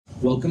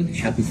Welcome,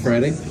 happy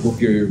Friday.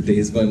 Hope your day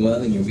is going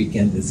well and your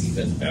weekend is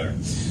even better.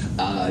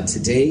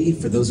 Today,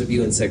 for those of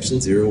you in section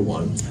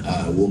 01,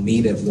 we'll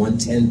meet at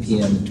 1:10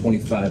 p.m. at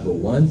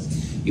 2501.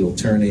 You'll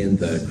turn in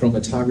the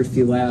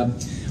chromatography lab.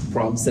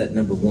 Problem set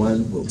number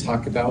 1 we'll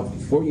talk about.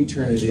 Before you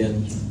turn it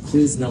in,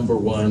 quiz number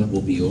 1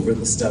 will be over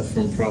the stuff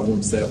from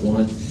problem set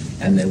 1,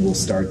 and then we'll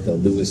start the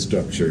Lewis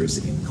structures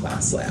in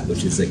class lab,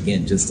 which is,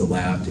 again, just a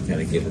lab to kind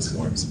of give us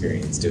more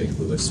experience doing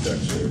Lewis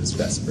structures,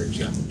 Vesper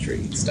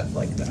geometry, stuff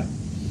like that.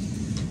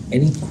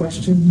 Any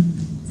question?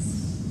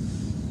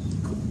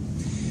 Cool.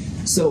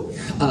 So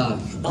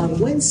on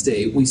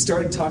Wednesday, we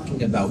started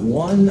talking about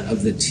one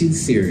of the 2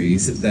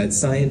 theories that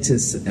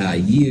scientists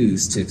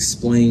use to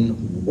explain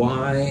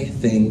why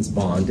things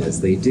bond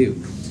as they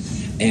do.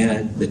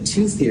 And the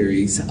 2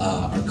 theories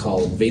are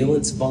called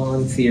valence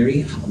bond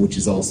theory, which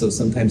is also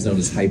sometimes known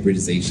as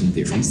hybridization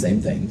theory,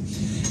 same thing.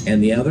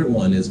 And the other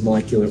one is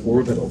molecular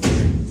orbital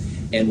theory.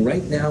 And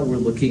right now we're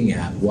looking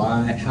at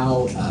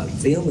how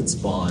valence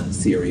bond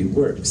theory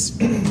works.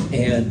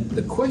 And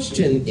the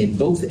question in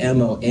both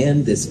MO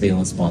and this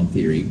valence bond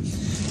theory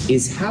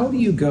is, how do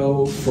you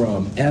go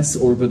from s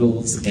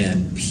orbitals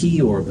and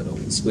p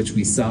orbitals, which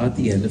we saw at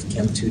the end of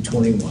Chem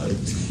 221,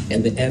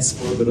 and the s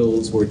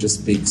orbitals were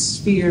just big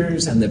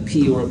spheres and the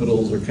p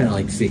orbitals were kind of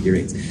like figure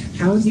eights.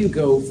 How do you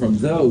go from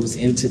those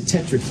into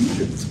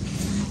tetrahedrons?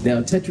 Now,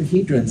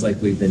 tetrahedrons,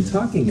 like we've been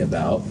talking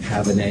about,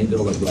 have an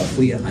angle of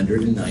roughly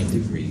 109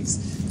 degrees.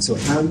 So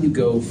how do you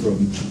go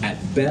from, at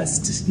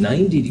best,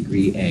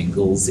 90-degree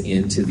angles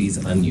into these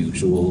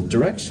unusual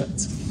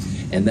directions?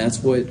 And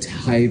that's what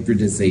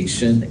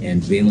hybridization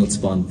and valence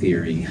bond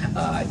theory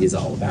is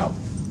all about.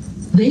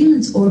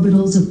 Valence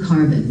orbitals of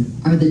carbon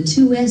are the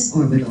 2s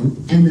orbital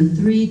and the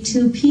 3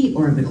 2p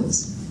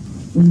orbitals.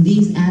 When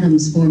these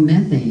atoms form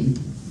methane,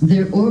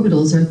 their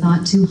orbitals are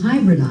thought to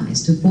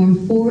hybridize to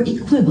form 4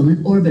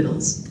 equivalent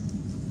orbitals.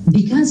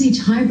 Because each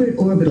hybrid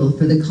orbital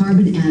for the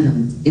carbon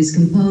atom is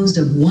composed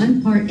of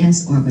 1 part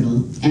s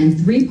orbital and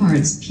 3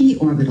 parts p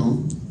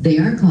orbital, they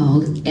are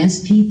called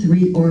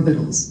sp3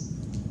 orbitals.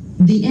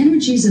 The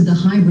energies of the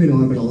hybrid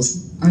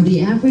orbitals are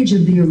the average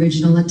of the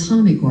original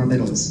atomic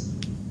orbitals.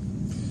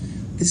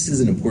 This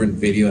is an important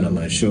video, and I'm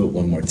going to show it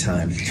one more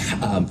time.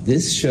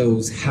 This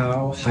shows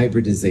how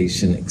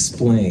hybridization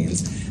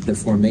explains the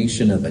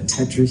formation of a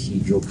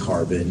tetrahedral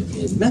carbon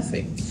in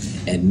methane.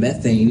 And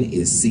methane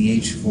is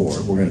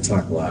CH4. We're going to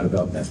talk a lot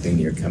about methane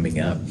here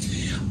coming up.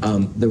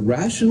 The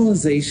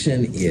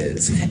rationalization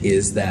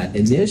is that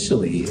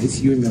initially,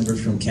 if you remember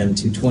from Chem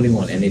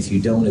 221, and if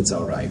you don't, it's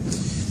all right,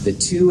 the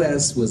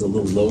 2s was a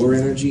little lower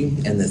energy,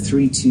 and the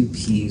 3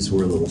 2p's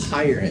were a little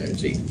higher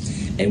energy.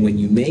 And when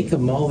you make a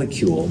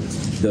molecule,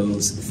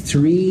 those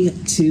 3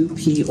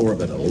 2p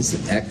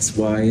orbitals, x,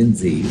 y, and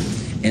z,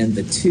 and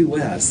the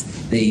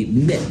 2s, they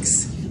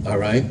mix, all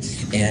right?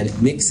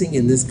 And mixing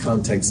in this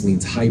context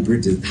means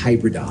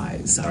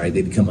hybridize, all right?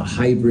 They become a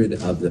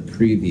hybrid of the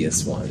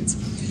previous ones.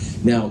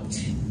 Now,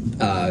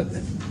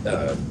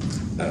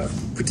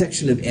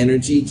 protection of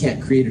energy,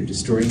 can't create or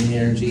destroy any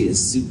energy,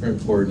 is super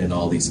important in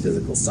all these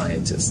physical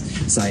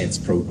science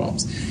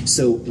programs.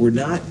 So we're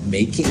not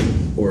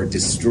making or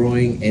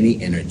destroying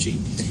any energy.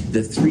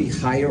 The 3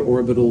 higher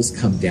orbitals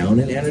come down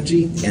in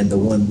energy, and the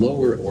 1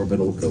 lower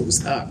orbital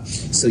goes up.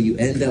 So you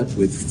end up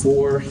with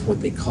 4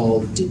 what they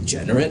call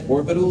degenerate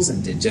orbitals,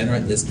 and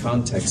degenerate in this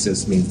context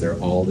just means they're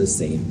all the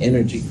same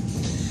energy.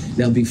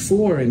 Now,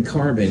 before in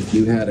carbon,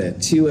 you had a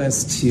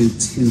 2s2,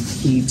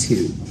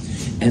 2p2.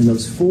 And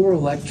those 4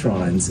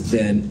 electrons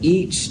then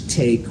each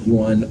take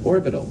 1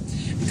 orbital,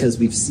 because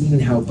we've seen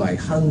how by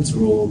Hund's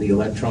rule the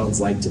electrons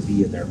like to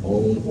be in their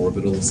own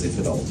orbitals if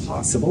at all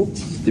possible.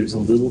 There's a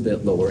little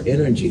bit lower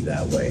energy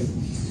that way.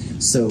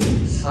 So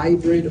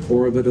hybrid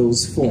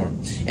orbitals form,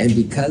 and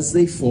because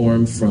they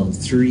form from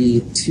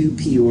 3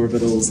 2p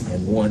orbitals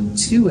and 1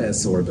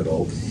 2s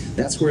orbital,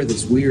 that's where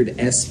this weird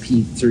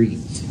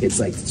sp3,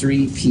 it's like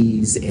 3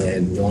 p's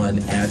and 1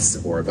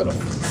 s orbital.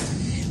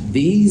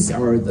 These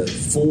are the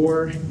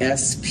 4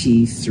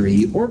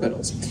 sp3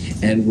 orbitals.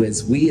 And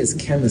as we as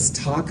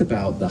chemists talk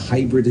about the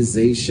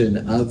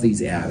hybridization of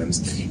these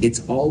atoms,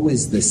 it's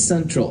always the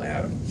central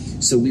atom.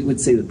 So we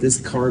would say that this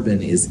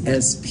carbon is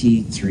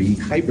sp3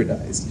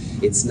 hybridized.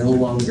 It's no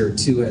longer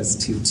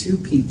 2s2,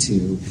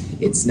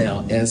 2p2, it's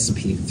now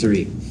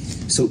sp3.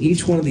 So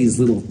each one of these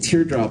little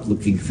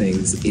teardrop-looking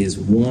things is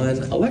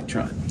 1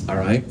 electron, all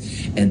right?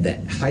 And the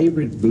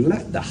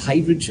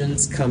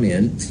hydrogens come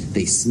in,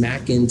 they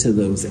smack into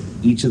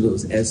each of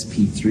those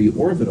sp3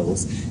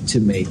 orbitals to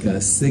make a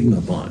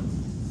sigma bond.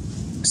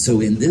 So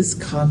in this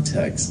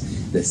context,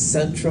 the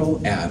central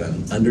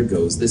atom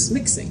undergoes this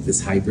mixing,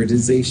 this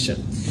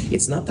hybridization.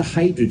 It's not the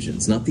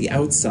hydrogens, not the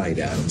outside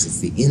atoms, it's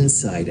the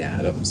inside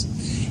atoms.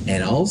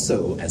 And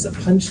also, as a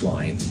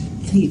punchline,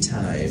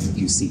 anytime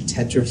you see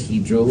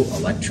tetrahedral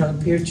electron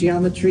pair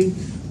geometry,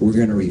 we're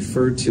going to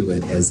refer to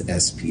it as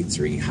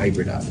sp3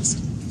 hybridized.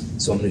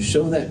 So I'm going to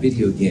show that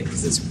video again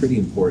because it's pretty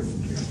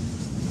important here.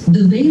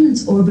 The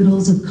valence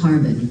orbitals of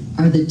carbon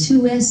are the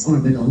 2s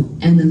orbital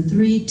and the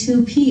 3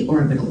 2p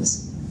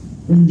orbitals.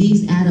 When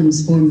these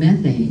atoms form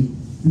methane,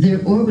 their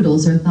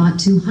orbitals are thought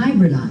to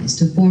hybridize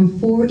to form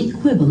 4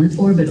 equivalent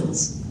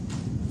orbitals.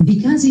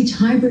 Because each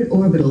hybrid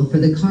orbital for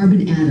the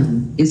carbon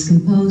atom is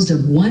composed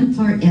of 1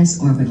 part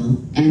s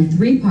orbital and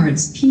 3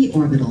 parts p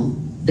orbital,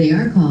 they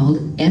are called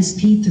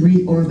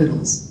sp3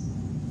 orbitals.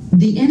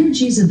 The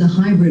energies of the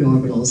hybrid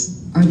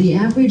orbitals are the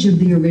average of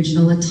the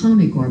original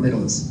atomic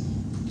orbitals.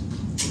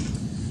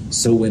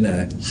 So when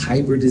a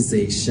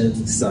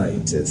hybridization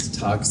scientist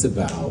talks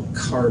about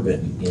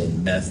carbon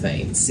in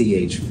methane,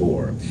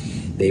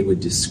 CH4, they would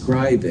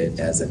describe it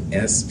as an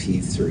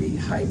sp3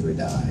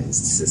 hybridized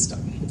system.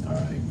 All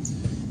right.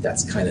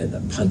 That's kind of the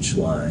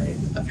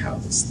punchline of how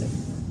this thing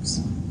works.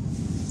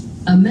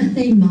 A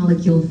methane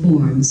molecule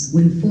forms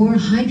when 4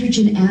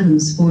 hydrogen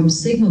atoms form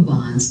sigma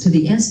bonds to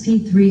the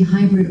sp3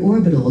 hybrid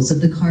orbitals of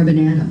the carbon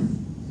atom.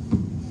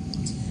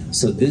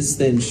 So this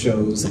then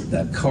shows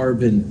the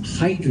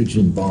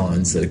carbon-hydrogen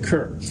bonds that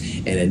occur.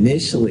 And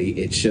initially,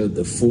 it showed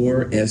the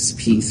 4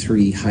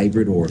 sp3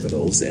 hybrid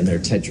orbitals and their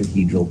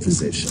tetrahedral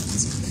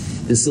positions.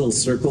 This little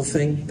circle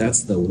thing,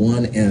 that's the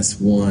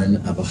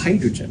 1s1 of a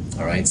hydrogen,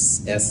 all right?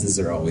 S's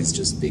are always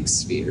just big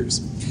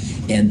spheres.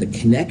 And the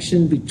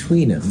connection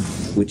between them,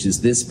 which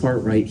is this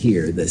part right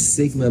here, the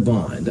sigma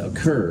bond,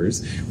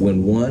 occurs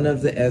when one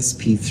of the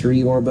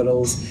sp3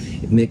 orbitals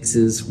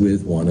mixes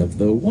with one of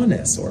the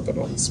 1s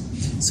orbitals.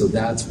 So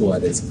that's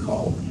what it's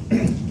called.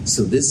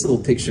 So this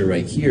little picture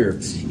right here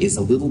is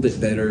a little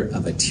bit better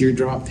of a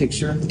teardrop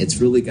picture.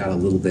 It's really got a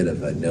little bit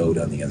of a node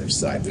on the other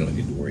side. We don't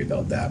need to worry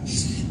about that.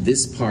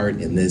 This part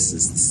and this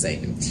is the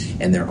same.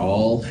 And they're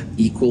all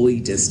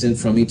equally distant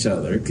from each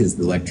other because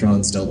the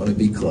electrons don't want to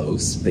be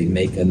close. They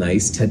make a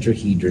nice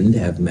tetrahedron to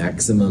have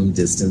maximum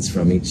distance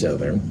from each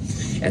other.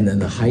 And then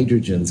the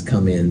hydrogens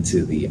come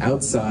into the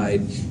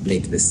outside,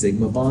 make the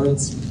sigma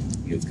bonds.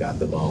 You've got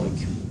the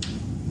molecule.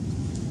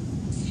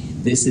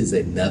 This is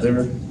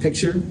another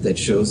picture that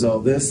shows all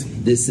this.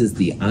 This is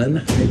the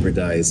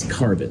unhybridized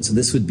carbon. So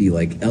this would be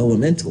like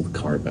elemental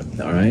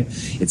carbon, all right?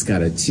 It's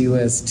got a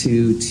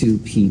 2s2,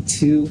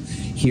 2p2.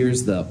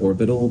 Here's the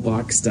orbital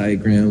box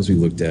diagrams we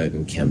looked at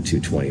in Chem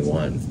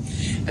 221.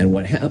 And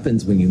what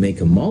happens when you make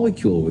a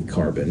molecule with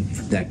carbon,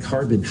 that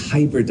carbon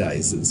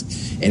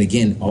hybridizes. And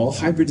again, all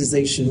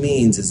hybridization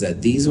means is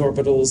that these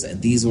orbitals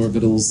and these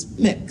orbitals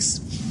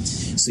mix.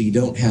 So you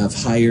don't have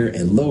higher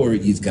and lower,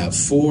 you've got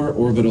 4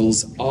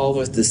 orbitals all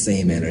with the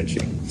same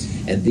energy.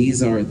 And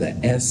these are the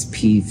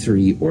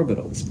sp3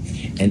 orbitals.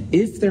 And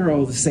if they're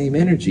all the same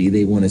energy,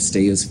 they want to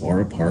stay as far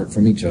apart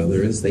from each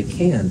other as they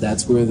can.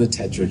 That's where the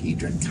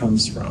tetrahedron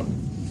comes from.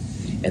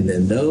 And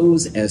then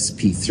those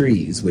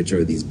sp3s, which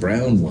are these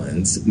brown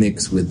ones,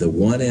 mix with the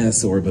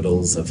 1s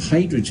orbitals of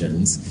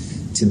hydrogens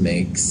to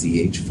make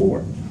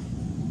CH4.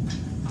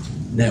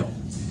 Now,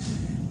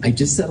 I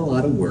just said a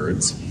lot of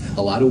words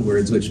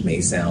which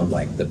may sound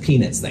like the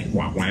peanuts thing,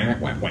 wah, wah,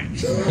 wah, wah.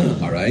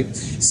 All right?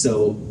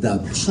 So the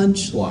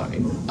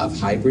punchline of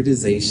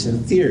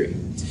hybridization theory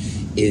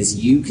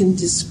is you can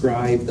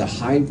describe the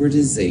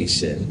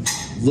hybridization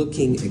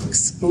looking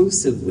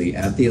exclusively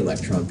at the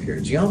electron pair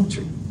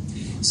geometry.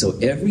 So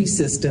every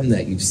system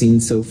that you've seen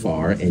so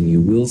far, and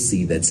you will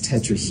see that's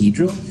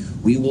tetrahedral,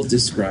 we will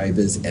describe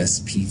as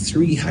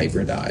sp3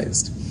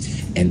 hybridized.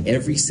 And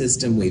every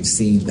system we've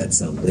seen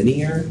that's a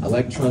linear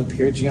electron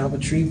pair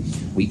geometry,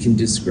 we can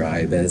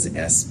describe as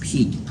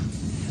sp.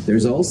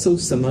 There's also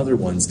some other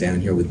ones down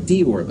here with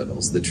d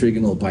orbitals. The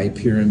trigonal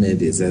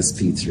bipyramid is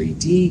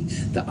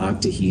sp3d, the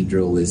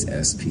octahedral is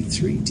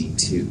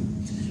sp3d2.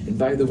 And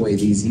by the way,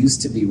 these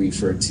used to be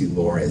referred to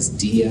more as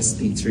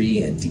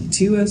dsp3 and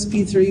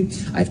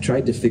d2sp3. I've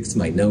tried to fix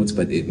my notes,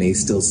 but it may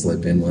still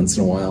slip in once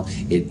in a while.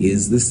 It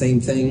is the same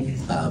thing.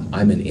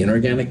 I'm an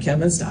inorganic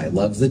chemist. I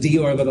love the d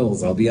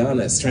orbitals, I'll be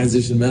honest,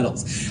 transition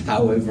metals.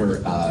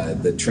 However,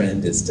 the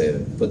trend is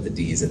to put the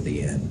d's at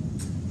the end.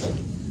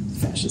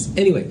 Fascist.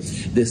 Anyway,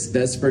 this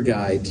Vesper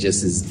guide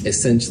just is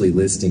essentially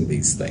listing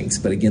these things.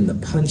 But again, the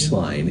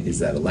punchline is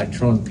that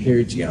electron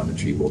pair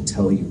geometry will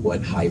tell you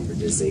what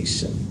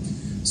hybridization.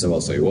 So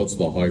I'll say, what's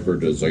the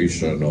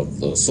hybridization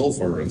of the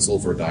sulfur and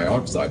sulfur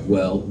dioxide?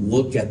 Well,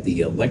 look at the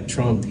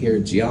electron pair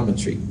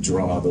geometry.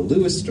 Draw the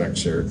Lewis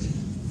structure,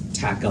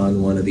 tack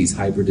on one of these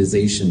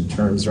hybridization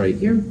terms right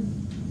here.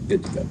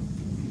 Good to go.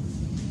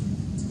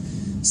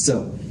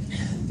 So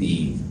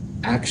the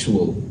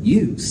actual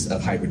use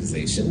of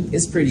hybridization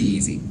is pretty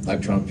easy.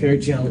 Electron pair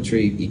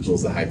geometry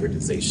equals the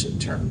hybridization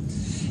term.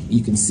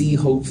 You can see,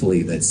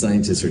 hopefully, that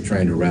scientists are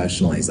trying to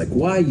rationalize, like,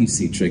 why you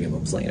see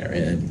trigonoplanar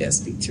and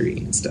sp3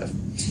 and stuff.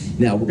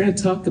 Now, we're going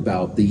to talk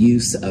about the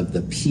use of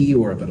the p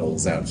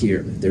orbitals out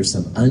here. There's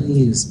some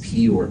unused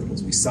p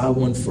orbitals. We saw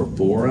one for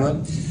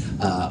boron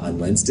on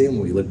Wednesday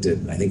when we looked at,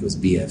 I think it was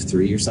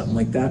BF3 or something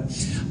like that.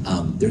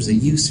 There's a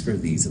use for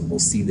these, and we'll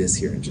see this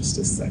here in just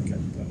a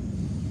second.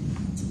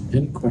 But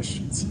any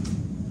questions?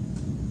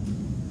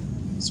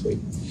 Sweet.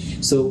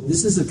 So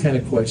this is the kind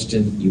of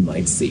question you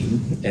might see,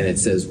 and it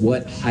says,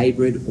 what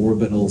hybrid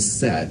orbital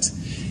set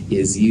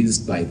is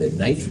used by the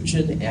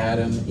nitrogen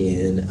atom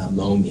in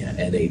ammonia,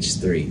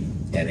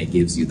 NH3? And it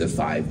gives you the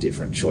 5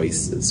 different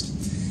choices.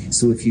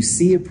 So if you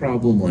see a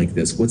problem like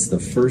this, what's the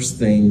first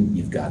thing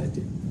you've got to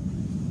do?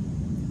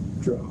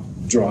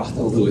 Draw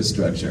the Lewis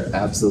structure.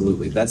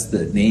 Absolutely. That's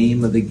the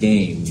name of the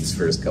game, these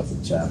first couple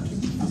of chapters.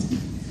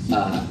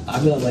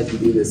 I'm going to let you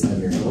do this on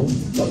your own,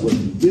 but when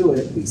you do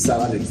it, we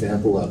saw an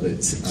example of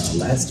it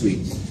last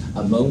week.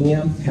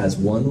 Ammonia has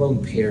one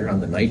lone pair on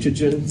the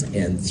nitrogen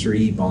and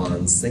 3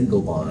 bonds,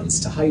 single bonds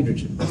to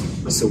hydrogen.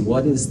 So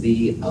what is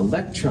the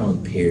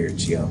electron pair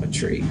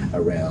geometry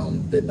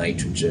around the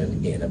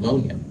nitrogen in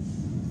ammonia?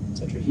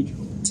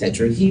 Tetrahedral.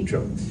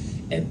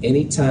 Tetrahedral. And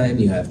anytime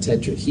you have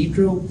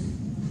tetrahedral,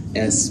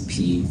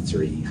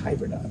 sp3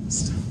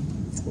 hybridized.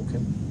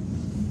 Okay.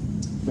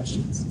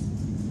 Questions?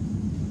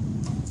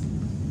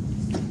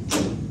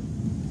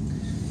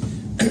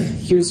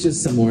 Here's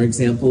just some more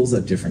examples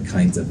of different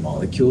kinds of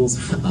molecules.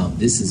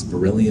 This is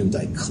beryllium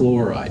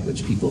dichloride,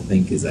 which people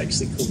think is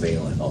actually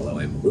covalent, although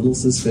I'm a little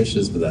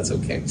suspicious, but that's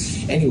okay.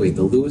 Anyway,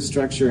 the Lewis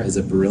structure has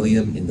a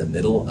beryllium in the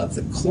middle of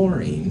the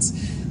chlorines.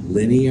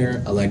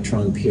 Linear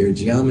electron pair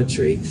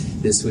geometry,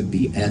 this would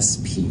be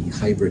sp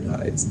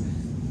hybridized.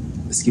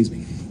 Excuse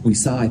me. We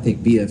saw, I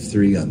think,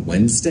 BF3 on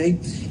Wednesday.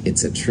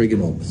 It's a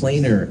trigonal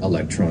planar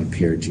electron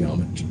pair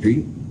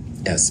geometry,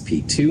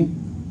 sp2.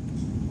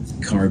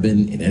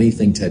 Carbon in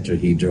anything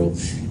tetrahedral,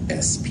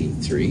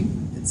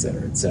 sp3,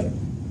 etc., etc.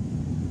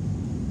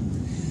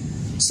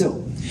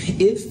 So,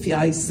 if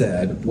I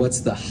said,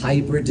 what's the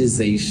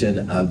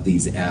hybridization of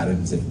these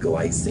atoms in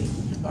glycine?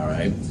 All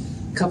right,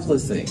 a couple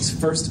of things.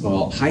 First of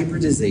all,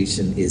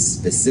 hybridization is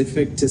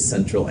specific to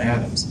central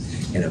atoms,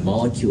 and a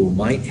molecule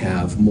might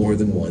have more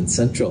than one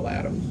central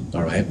atom.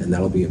 All right, and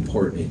that'll be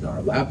important in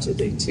our lab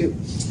today too.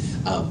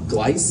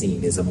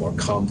 Glycine is a more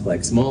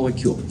complex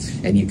molecule,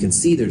 and you can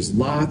see there's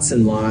lots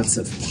and lots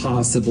of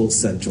possible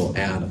central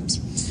atoms.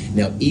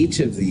 Now, each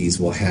of these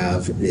will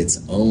have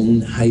its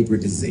own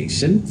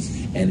hybridization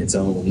and its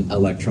own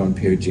electron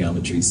pair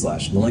geometry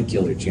 /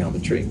 molecular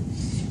geometry.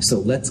 So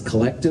let's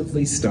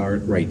collectively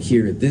start right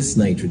here at this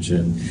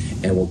nitrogen,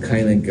 and we'll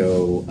kind of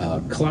go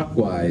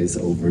clockwise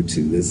over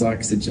to this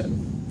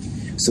oxygen.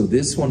 So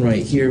this one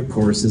right here, of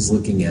course, is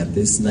looking at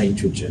this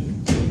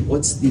nitrogen.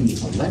 What's the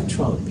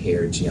electron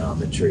pair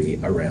geometry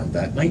around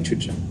that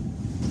nitrogen?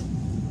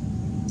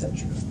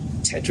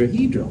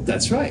 Tetrahedral,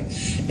 that's right.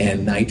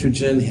 And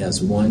nitrogen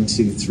has 1,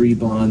 2, 3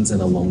 bonds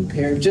and a lone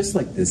pair, just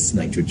like this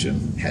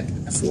nitrogen had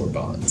 4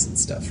 bonds and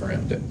stuff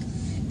around it.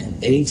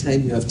 And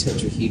anytime you have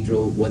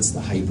tetrahedral, what's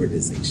the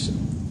hybridization?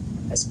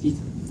 sp3.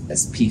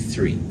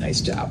 sp3,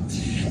 nice job.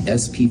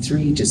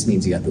 sp3 just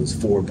means you got those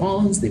 4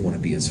 bonds. They want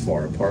to be as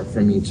far apart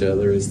from each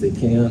other as they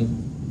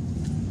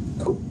can.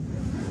 Cool.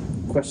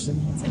 Question?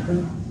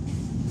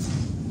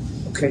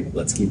 Okay,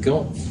 let's keep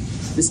going.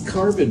 This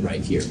carbon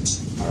right here,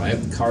 all right,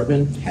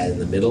 carbon had in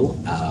the middle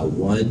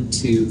 1,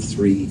 2,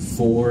 3,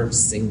 4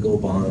 single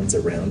bonds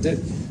around it.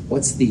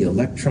 What's the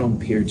electron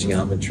pair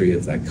geometry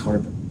of that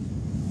carbon?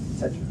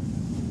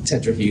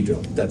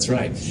 Tetrahedral, that's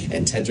right.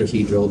 And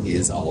tetrahedral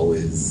is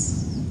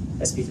always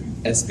sp3.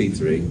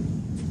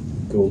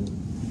 sp3. Cool.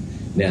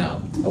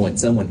 Now, I want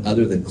someone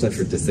other than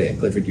Clifford to say it.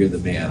 Clifford, you're the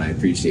man. I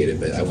appreciate it,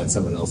 but I want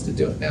someone else to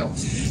do it now.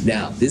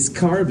 Now, this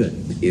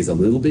carbon is a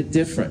little bit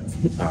different,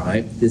 all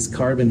right? This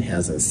carbon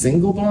has a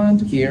single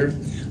bond here,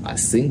 a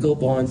single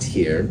bond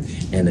here,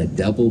 and a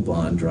double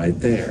bond right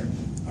there,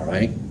 all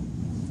right?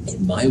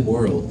 In my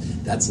world,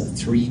 that's a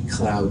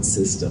 3-cloud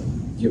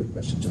system. You have a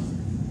question, John?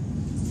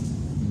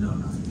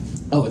 No.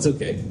 Oh, it's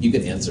okay. You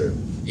can answer.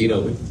 You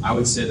know, I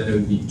would say that it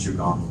would be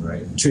trigonal,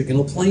 right?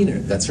 Trigonal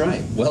planar, that's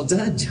right. Well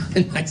done, John.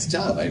 Nice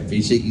job. I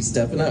appreciate you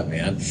stepping up,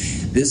 man.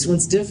 This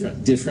one's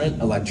different.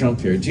 Different electron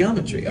pair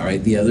geometry, all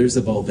right? The others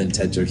have all been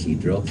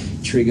tetrahedral,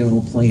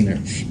 trigonal planar.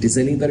 Does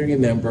anybody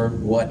remember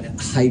what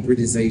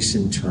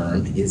hybridization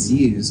term is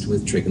used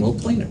with trigonal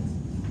planar?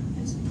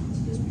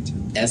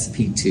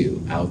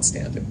 sp2.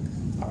 Outstanding.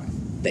 All right.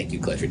 Thank you,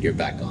 Clifford. You're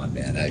back on,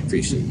 man. I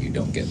appreciate you.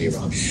 Don't get me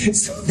wrong.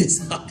 So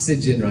this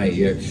oxygen right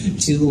here,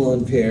 2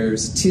 lone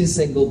pairs, 2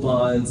 single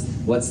bonds.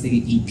 What's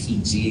the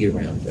EPG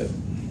around it?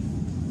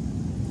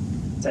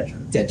 Tetra.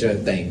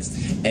 Tetra, thanks.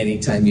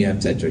 Anytime you have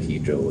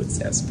tetrahedral, it's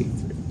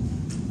sp3.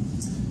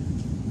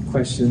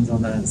 Questions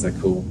on that? Is that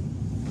cool?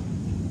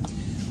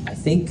 I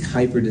think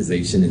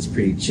hybridization is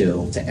pretty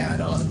chill to add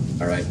on.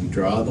 All right, you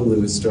draw the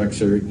Lewis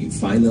structure, you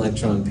find the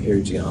electron pair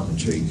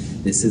geometry.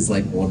 This is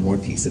like one more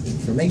piece of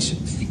information.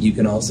 You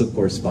can also, of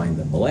course, find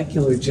the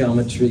molecular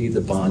geometry,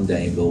 the bond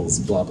angles,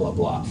 blah, blah,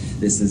 blah.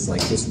 This is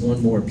like just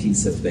one more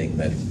piece of thing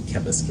that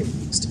chemists can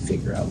use to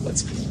figure out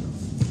what's going on.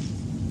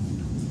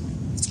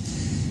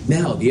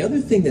 Now, the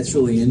other thing that's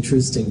really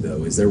interesting,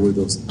 though, is there were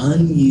those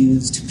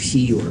unused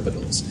p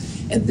orbitals,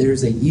 and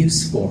there's a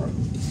use for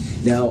them.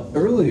 Now,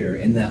 earlier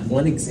in that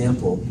one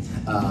example,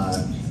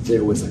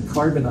 there was a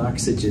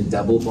carbon-oxygen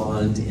double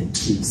bond and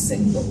 2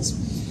 singles.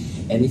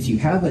 And if you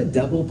have a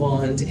double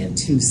bond and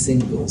 2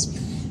 singles,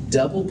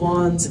 double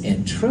bonds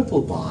and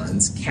triple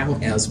bonds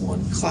count as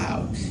 1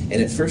 cloud. And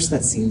at first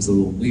that seems a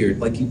little weird.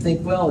 Like you'd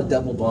think, well, a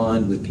double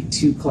bond would be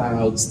 2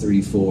 clouds,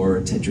 3,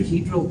 4,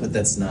 tetrahedral, but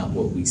that's not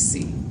what we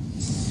see.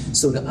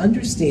 So to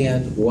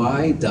understand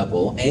why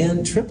double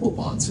and triple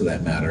bonds, for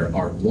that matter,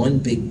 are one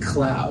big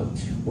cloud,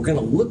 we're going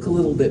to look a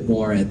little bit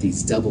more at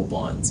these double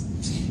bonds.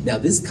 Now,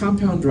 this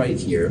compound right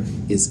here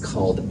is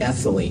called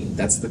ethylene.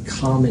 That's the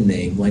common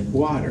name, like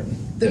water.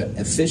 The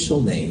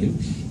official name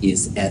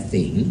is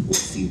ethene. We'll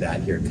see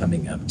that here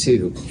coming up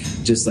too.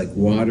 Just like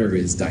water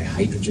is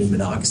dihydrogen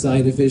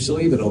monoxide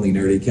officially, but only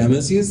nerdy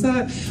chemists use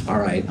that. All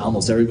right,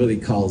 almost everybody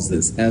calls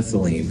this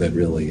ethylene, but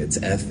really it's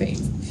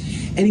ethane.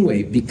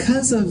 Anyway,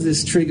 because of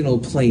this trigonal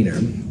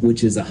planar,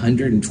 which is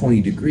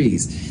 120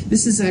 degrees,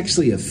 this is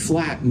actually a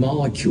flat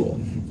molecule,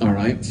 all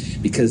right?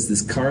 Because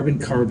this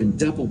carbon-carbon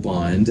double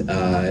bond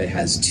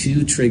has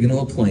two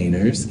trigonal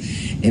planars,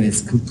 and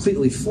it's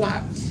completely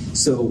flat.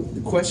 So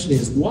the question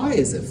is, why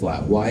is it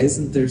flat? Why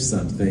isn't there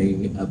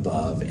something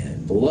above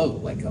and below,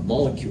 like a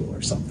molecule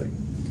or something?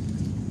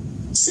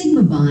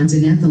 Sigma bonds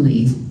in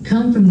ethylene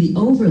come from the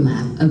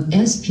overlap of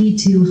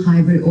sp2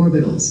 hybrid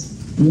orbitals,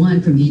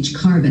 one from each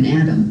carbon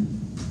atom.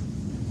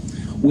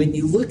 When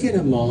you look at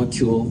a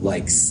molecule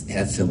like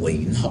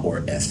ethylene or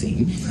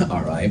ethene,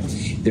 all right,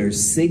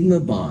 there's sigma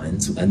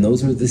bonds, and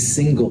those are the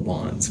single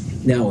bonds.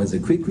 Now, as a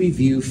quick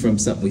review from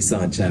something we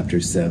saw in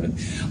Chapter 7,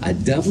 a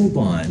double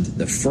bond,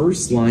 the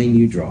first line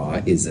you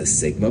draw is a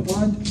sigma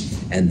bond,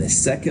 and the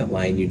second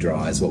line you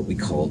draw is what we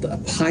called a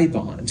pi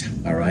bond,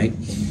 all right?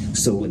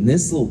 So in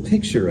this little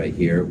picture right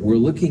here, we're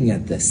looking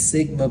at the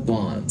sigma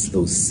bonds,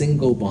 those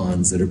single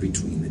bonds that are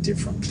between the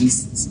different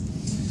pieces.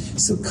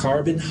 So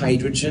carbon,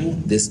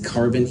 hydrogen, this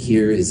carbon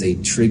here is a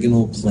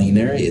trigonal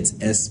planar. It's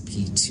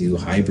sp2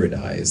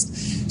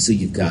 hybridized. So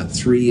you've got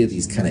three of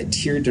these kind of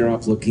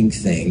teardrop looking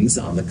things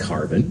on the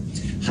carbon.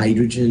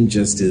 Hydrogen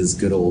just is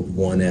good old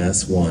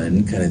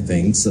 1s1 kind of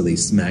thing, so they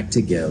smack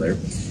together.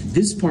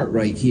 This part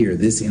right here,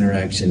 this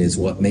interaction is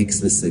what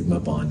makes the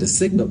sigma bond a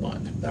sigma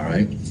bond, all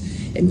right?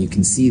 And you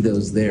can see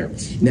those there.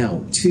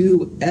 Now,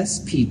 two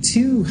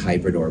sp2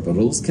 hybrid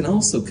orbitals can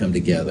also come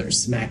together,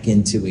 smack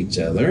into each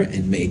other,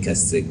 and make a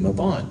sigma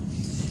bond.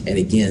 And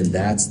again,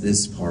 that's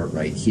this part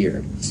right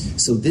here.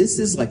 So this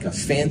is like a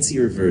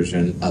fancier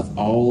version of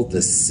all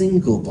the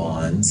single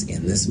bonds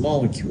in this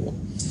molecule.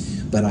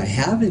 But I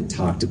haven't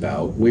talked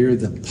about where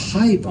the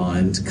pi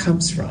bond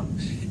comes from.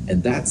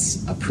 And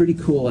that's a pretty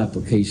cool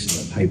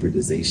application of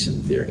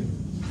hybridization theory.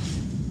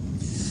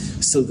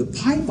 So the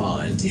pi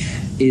bond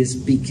is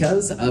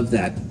because of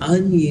that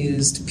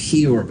unused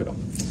p orbital.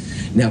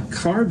 Now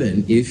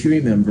carbon, if you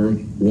remember,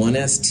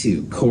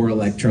 1s2, core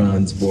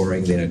electrons,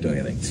 boring, they don't do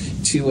anything.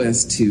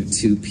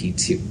 2s2,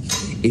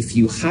 2p2. If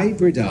you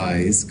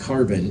hybridize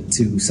carbon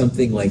to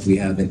something like we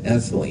have in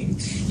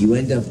ethylene, you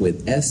end up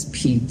with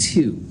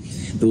sp2.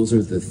 Those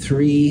are the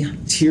three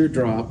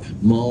teardrop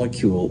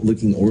molecule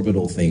looking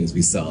orbital things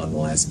we saw in the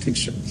last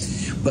picture.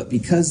 But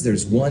because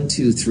there's 1,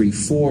 2, 3,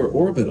 4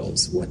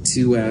 orbitals, what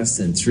 2s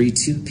and 3,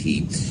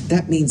 2p,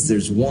 that means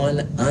there's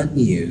one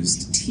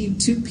unused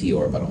 2p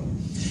orbital.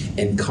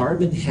 And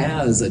carbon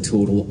has a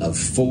total of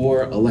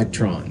 4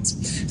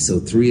 electrons. So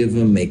 3 of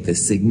them make the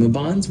sigma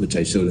bonds, which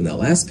I showed in that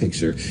last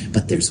picture,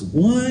 but there's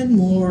one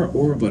more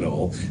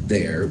orbital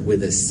there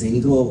with a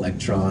single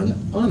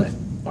electron on it,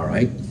 all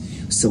right?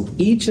 So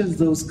each of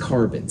those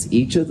carbons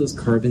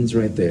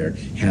right there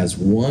has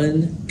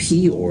one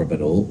p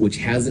orbital which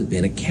hasn't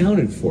been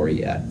accounted for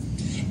yet.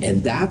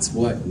 And that's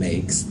what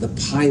makes the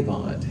pi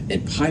bond.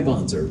 And pi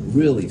bonds are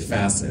really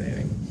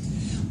fascinating.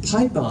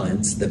 Pi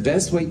bonds, the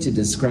best way to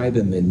describe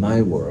them in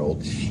my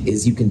world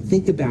is you can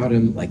think about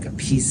them like a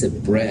piece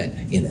of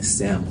bread in a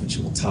sandwich,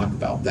 and we'll talk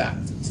about that.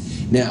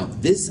 Now,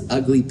 this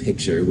ugly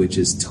picture, which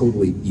is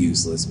totally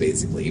useless,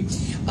 basically,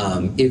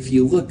 if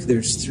you look,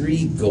 there's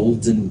 3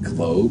 golden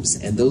globes,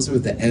 and those are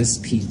the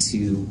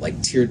sp2,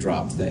 like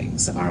teardrop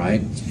things, all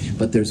right?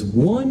 But there's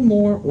one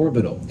more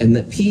orbital, and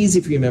the p's,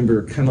 if you remember,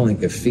 are kind of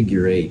like a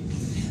figure 8.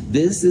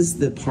 This is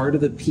the part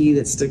of the p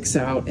that sticks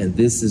out, and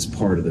this is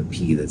part of the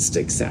p that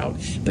sticks out.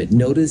 But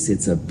notice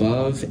it's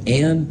above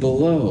and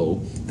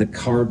below the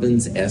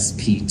carbon's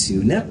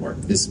sp2 network,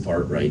 this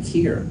part right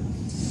here.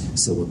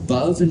 So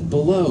above and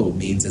below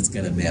means it's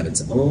going to have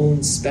its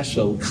own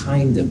special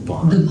kind of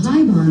bond. The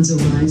pi bonds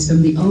arise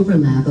from the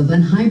overlap of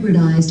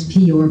unhybridized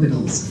p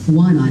orbitals,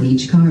 one on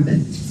each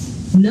carbon.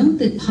 Note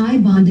that pi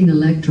bonding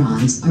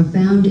electrons are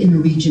found in a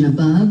region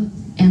above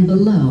and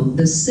below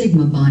the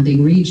sigma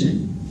bonding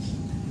region.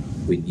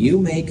 When you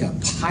make a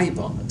pi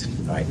bond,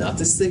 all right, not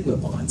the sigma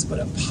bonds, but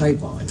a pi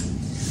bond,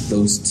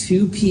 those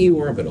 2 p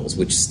orbitals,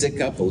 which stick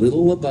up a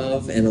little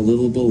above and a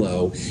little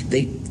below,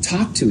 they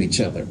talk to each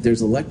other.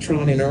 There's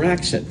electron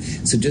interaction.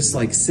 So just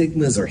like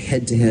sigmas are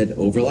head-to-head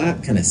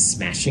overlap, kind of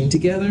smashing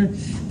together,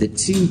 the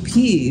 2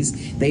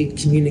 p's, they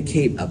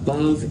communicate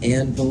above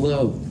and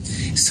below.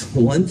 So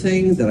one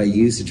thing that I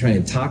use to try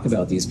and talk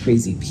about these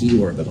crazy p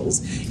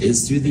orbitals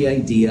is through the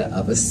idea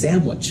of a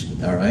sandwich,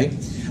 all right?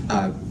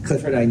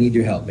 Clifford, I need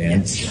your help,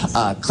 man.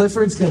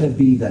 Clifford's going to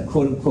be the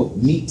quote-unquote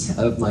meat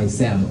of my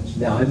sandwich.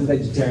 Now, I'm a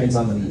vegetarian,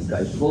 so I'm going to use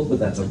vegetables, but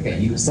that's okay.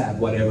 You just have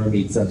whatever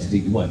meat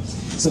substitute you want.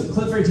 So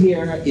Clifford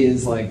here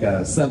is like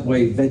a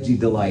Subway Veggie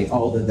Delight,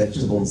 all the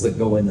vegetables that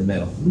go in the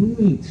middle.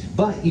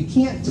 But you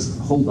can't just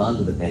hold on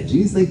to the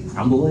veggies. They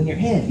crumble in your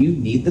hand. You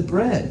need the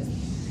bread.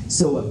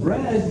 So a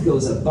bread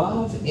goes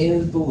above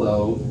and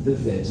below the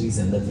veggies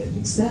in the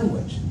veggie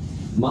sandwich.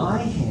 My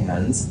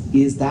hands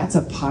that's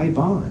a pi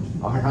bond,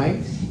 all right?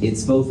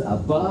 It's both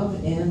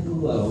above and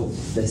below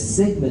the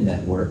sigma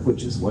network,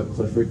 which is what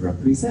Clifford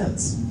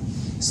represents.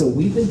 So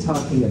we've been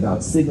talking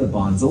about sigma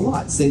bonds a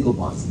lot, single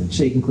bonds. I've been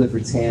shaking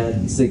Clifford's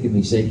hand, he's sick of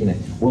me shaking it.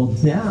 Well,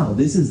 now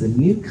this is a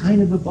new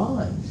kind of a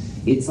bond.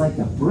 It's like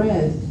a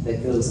bread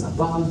that goes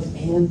above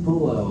and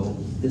below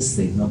the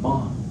sigma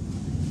bond.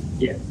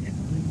 Yeah.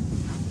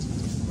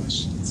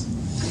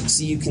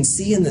 So you can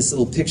see in this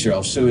little picture,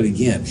 I'll show it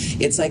again.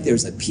 It's like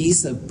there's a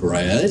piece of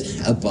bread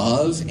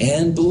above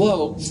and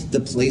below the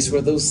place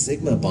where those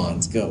sigma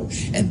bonds go.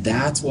 And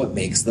that's what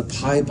makes the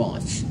pi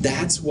bond.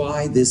 That's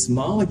why this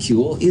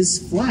molecule is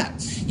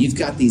flat. You've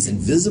got these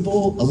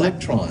invisible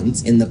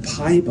electrons in the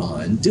pi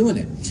bond doing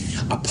it.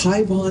 A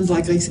pi bond,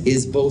 like I said,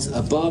 is both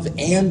above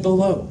and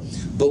below.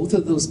 Both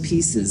of those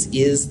pieces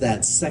is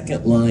that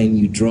second line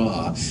you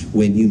draw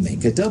when you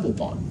make a double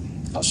bond.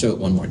 I'll show it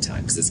one more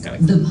time because it's kind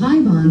of cool. The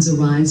pi bonds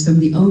arise from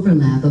the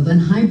overlap of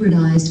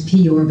unhybridized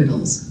p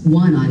orbitals,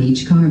 one on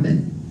each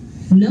carbon.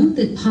 Note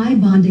that pi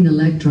bonding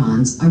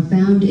electrons are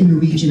found in a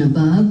region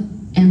above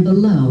and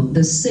below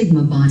the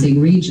sigma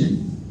bonding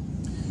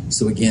region.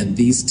 So again,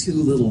 these two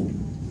little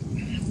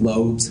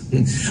lobes,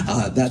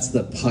 that's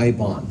the pi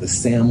bond, the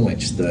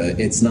sandwich.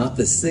 It's not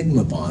the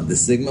sigma bond. The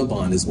sigma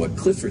bond is what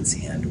Clifford's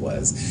hand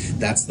was.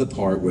 That's the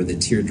part where the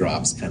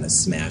teardrops kind of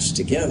smash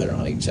together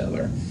on each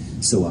other.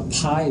 So a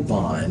pi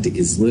bond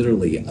is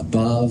literally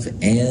above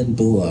and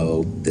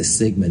below the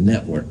sigma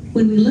network.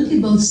 When we look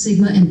at both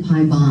sigma and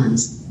pi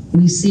bonds,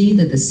 we see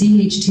that the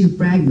CH2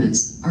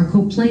 fragments are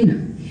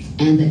coplanar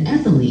and that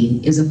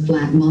ethylene is a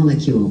flat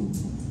molecule.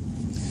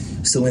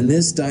 So in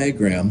this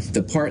diagram,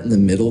 the part in the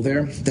middle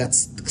there,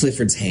 that's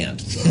Clifford's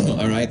hand,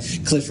 all right?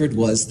 Clifford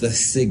was the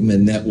sigma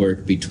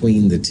network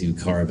between the two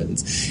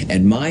carbons.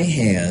 And my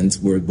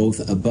hands were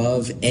both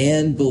above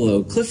and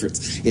below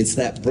Clifford's. It's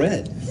that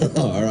bread,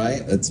 all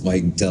right? That's why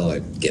you can tell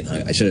I'm getting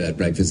hungry. I should have had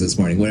breakfast this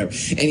morning, whatever.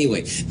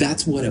 Anyway,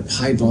 that's what a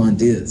pi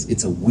bond is.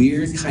 It's a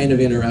weird kind of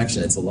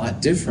interaction. It's a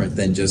lot different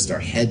than just our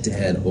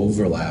head-to-head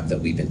overlap that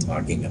we've been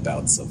talking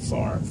about so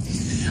far.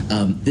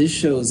 This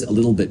shows a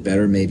little bit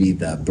better maybe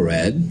the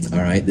bread, all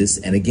right?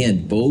 And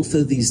again, both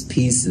of these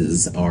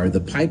pieces are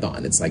the pi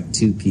bond. It's like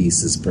two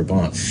pieces per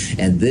bond.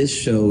 And this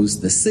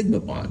shows the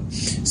sigma bond.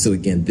 So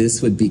again,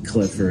 this would be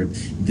Clifford,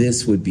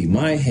 this would be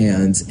my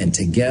hands, and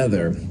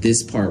together,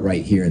 this part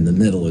right here in the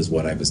middle is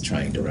what I was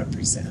trying to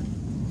represent.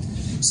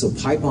 So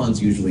pi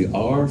bonds usually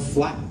are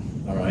flat.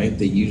 All right,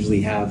 they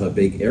usually have a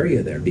big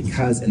area there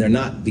and they're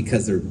not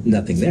because there's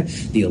nothing there.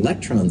 The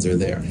electrons are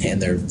there,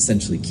 and they're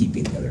essentially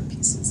keeping the other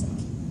pieces on.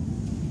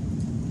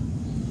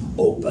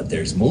 Oh, but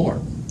there's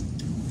more.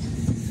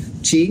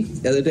 Chi,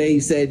 the other day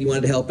you said you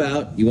wanted to help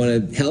out. You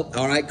want to help?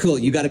 All right, cool.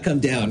 You got to come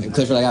down. And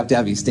Clifford, I have to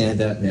have you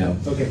stand up now.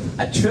 Okay.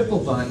 A triple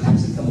bond.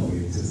 Actually, come over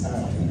here.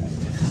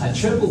 A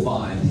triple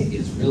bond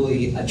is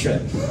really a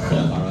trip.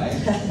 All right.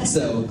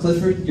 So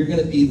Clifford, you're going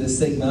to be the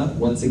sigma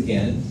once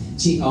again.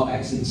 Chi,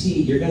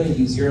 you're going to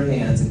use your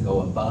hands and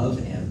go above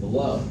and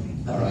below.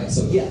 All right.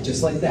 So yeah,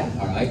 just like that.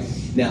 All right.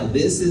 Now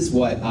this is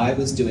what I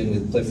was doing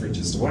with Clifford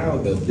just a while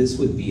ago. This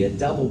would be a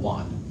double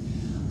bond.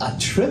 A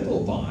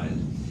triple bond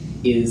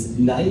is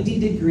 90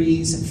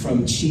 degrees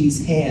from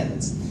Chi's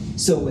hands.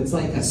 So it's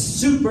like a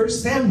super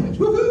sandwich.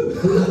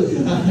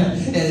 Woohoo!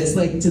 And it's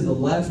like to the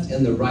left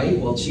and the right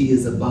while Chi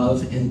is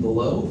above and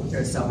below.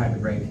 They're so hard to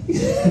break.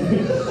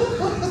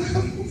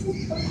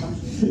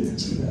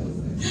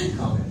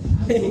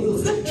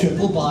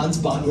 Triple bonds,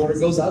 bond order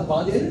goes up,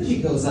 bond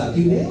energy goes up.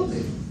 You nailed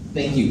it.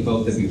 Thank you,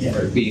 both of you,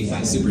 for being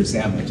my super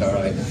sandwich, all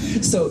right?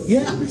 So,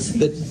 yeah,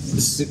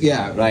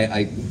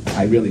 right,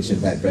 I really should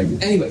have had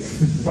breakfast. Anyway,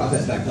 brought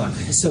that back on.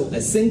 So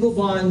a single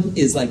bond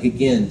is like,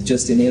 again,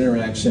 just an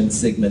interaction,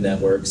 sigma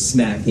network,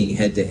 smacking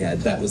head-to-head.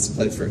 That was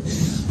Clifford.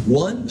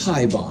 One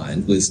pi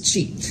bond was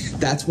Chi.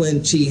 That's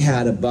when Chi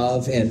had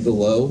above and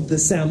below the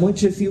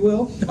sandwich, if you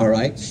will, all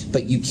right?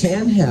 But you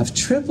can have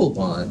triple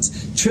bonds.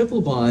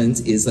 Triple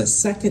bonds is a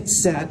second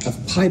set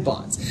of pi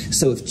bonds.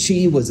 So if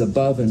Chi was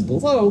above and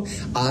below,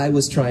 I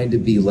was trying to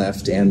be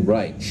left and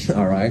right,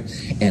 all right?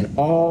 And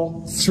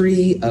all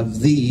three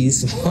of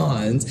these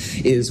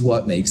bonds is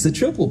what makes the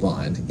triple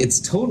bond. It's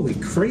totally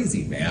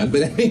crazy, man.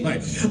 But anyway,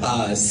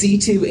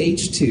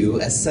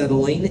 C2H2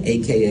 acetylene,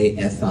 aka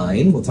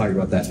ethine, we'll talk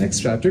about that next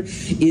chapter,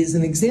 is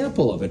an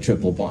example of a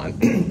triple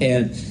bond.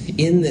 And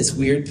in this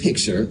weird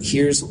picture,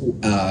 here's,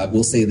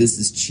 we'll say this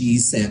is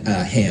Chi's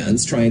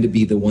hands, trying to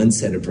be the one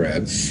set of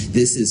bread.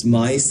 This is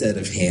my set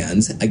of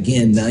hands,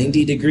 again,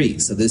 90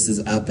 degrees. So this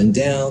is up and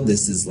down,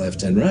 this is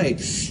left and right.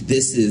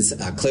 This is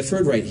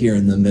Clifford right here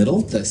in the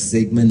middle, the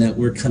sigma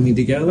network coming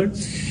together.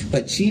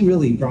 But she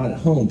really brought it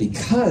home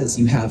because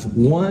you have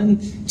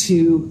 1,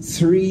 2,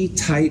 3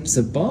 types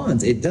of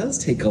bonds. It does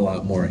take a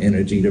lot more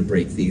energy to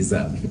break these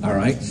up, all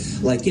right?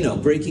 Like, you know,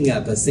 breaking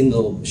up a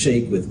single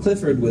shake with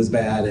Clifford was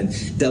bad,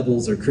 and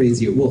doubles are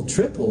crazier. Well,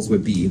 triples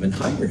would be even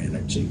higher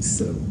energy.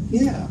 So,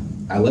 yeah,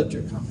 I loved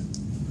your comment.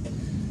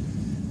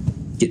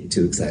 Getting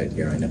too excited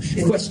here, I know.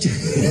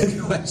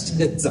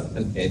 Questions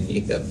on any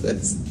of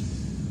this?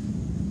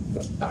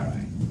 All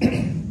right.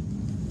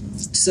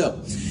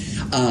 So,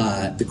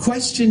 the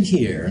question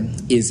here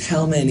is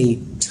how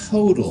many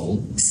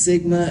total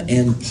sigma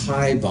and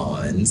pi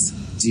bonds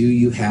do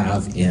you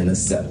have in a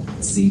settlement,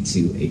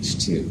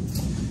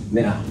 C2H2?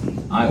 Now,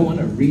 I want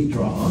to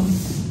redraw.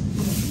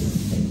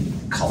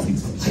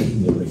 Colleagues are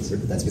taking the eraser,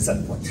 but that's beside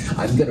the point.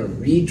 I'm going to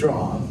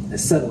redraw a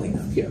settling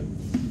up here.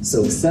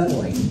 So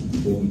settling,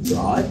 when we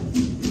draw it,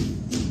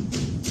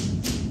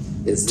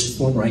 is this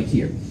one right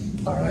here.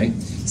 All right,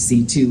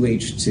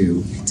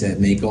 C2H2, to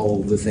make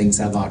all the things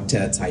have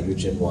octets,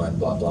 hydrogen 1,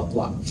 blah, blah,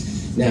 blah.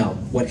 Now,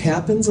 what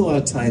happens a lot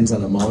of times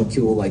on a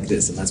molecule like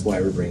this, and that's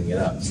why we're bringing it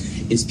up,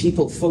 is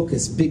people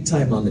focus big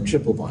time on the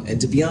triple bond. And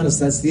to be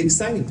honest, that's the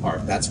exciting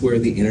part. That's where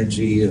the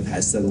energy of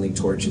acetylene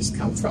torches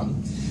come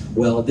from.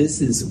 Well, this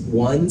is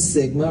 1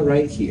 sigma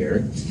right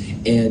here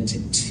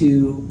and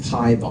 2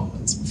 pi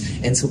bonds.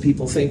 And so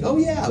people think, oh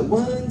yeah,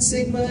 1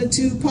 sigma,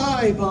 2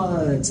 pi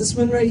bonds, this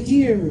one right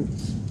here.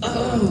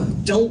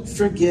 Don't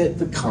forget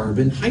the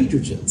carbon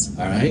hydrogens,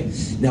 all right?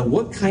 Now,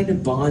 what kind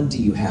of bond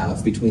do you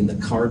have between the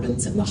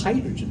carbons and the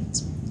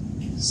hydrogens?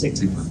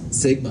 Sigma.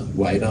 Sigma,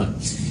 right on.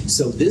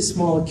 So this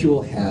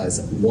molecule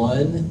has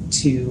 1,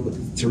 2,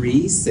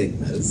 3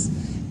 sigmas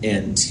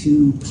and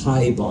 2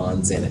 pi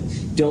bonds in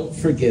it. Don't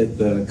forget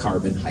the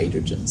carbon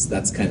hydrogens.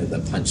 That's kind of the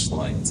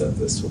punchlines of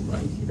this one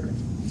right here.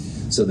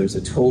 So there's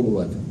a total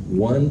of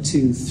 1,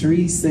 2,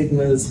 3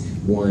 sigmas,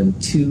 1,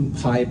 2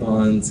 pi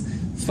bonds,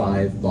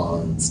 5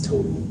 bonds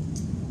total.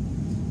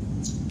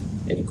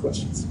 Any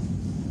questions?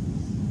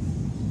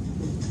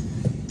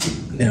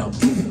 Now,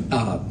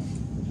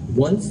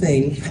 one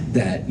thing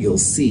that you'll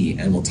see,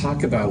 and we'll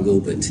talk about a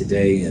little bit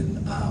today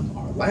in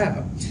our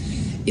lab,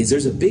 is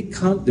there's a big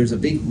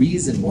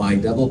reason why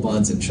double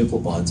bonds and triple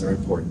bonds are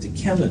important to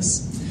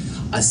chemists.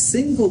 A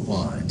single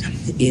bond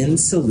in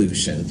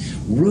solution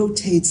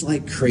rotates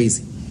like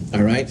crazy.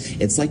 All right,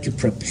 it's like a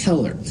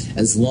propeller.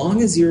 As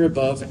long as you're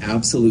above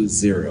absolute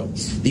zero,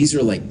 these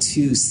are like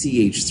 2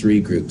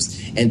 CH3 groups.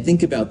 And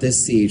think about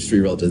this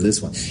CH3 relative to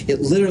this one.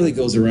 It literally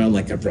goes around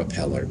like a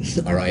propeller.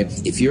 All right,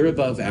 if you're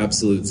above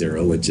absolute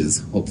zero, which is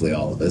hopefully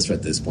all of us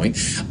at this point,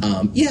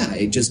 yeah,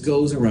 it just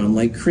goes around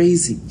like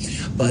crazy.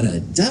 But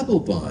a double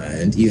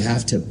bond, you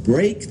have to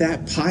break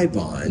that pi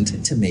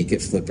bond to make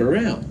it flip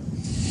around.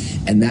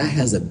 And that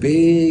has a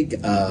big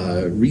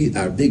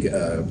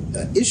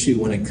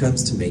issue when it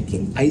comes to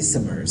making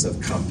isomers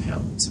of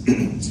compounds.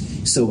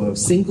 So a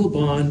single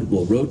bond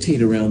will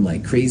rotate around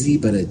like crazy,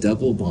 but a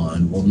double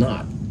bond will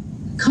not.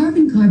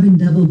 Carbon-carbon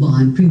double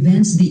bond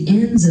prevents the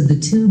ends of the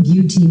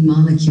 2-butene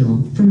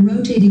molecule from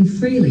rotating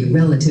freely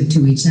relative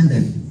to each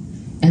other.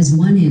 As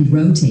one end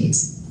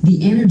rotates,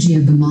 the energy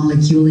of the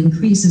molecule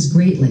increases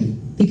greatly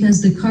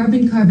because the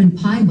carbon-carbon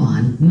pi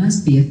bond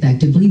must be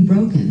effectively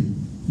broken.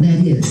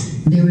 That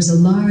is, there is a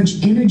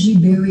large energy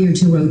barrier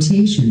to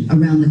rotation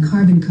around the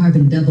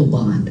carbon-carbon double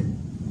bond.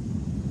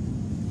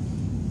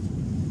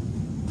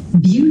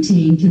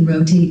 Butane can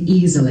rotate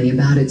easily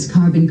about its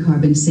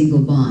carbon-carbon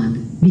single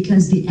bond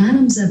because the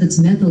atoms of its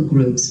methyl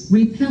groups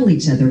repel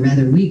each other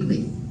rather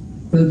weakly.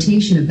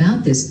 Rotation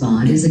about this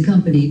bond is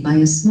accompanied by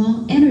a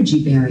small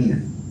energy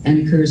barrier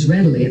and occurs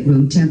readily at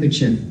room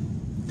temperature.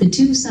 The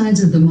two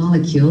sides of the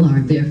molecule are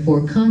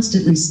therefore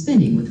constantly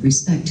spinning with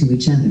respect to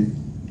each other.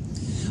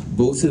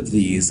 Both of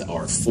these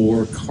are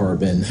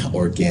 4-carbon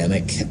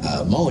organic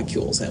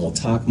molecules, and we'll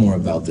talk more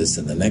about this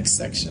in the next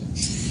section.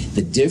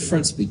 The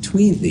difference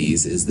between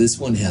these is this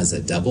one has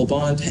a double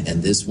bond,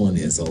 and this one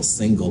is all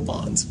single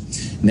bonds.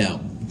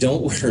 Now,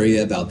 don't worry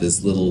about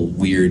this little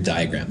weird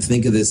diagram.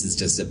 Think of this as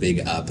just a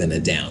big up and a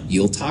down.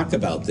 You'll talk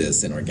about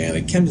this in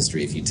organic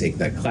chemistry if you take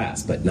that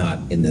class, but not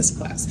in this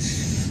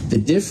class. The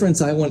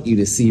difference I want you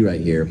to see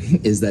right here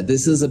is that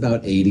this is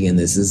about 80 and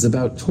this is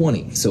about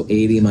 20. So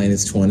 80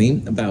 minus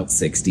 20, about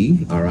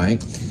 60, all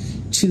right?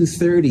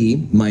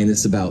 230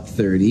 minus about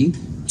 30,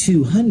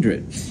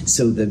 200.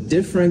 So the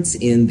difference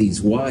in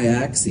these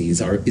y-axes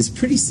is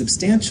pretty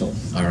substantial,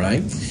 all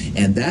right?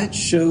 And that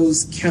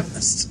shows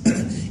chemists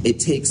it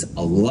takes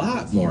a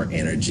lot more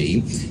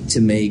energy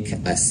to make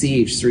a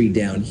CH3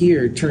 down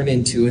here turn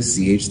into a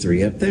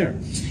CH3 up there.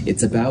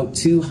 It's about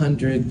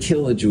 200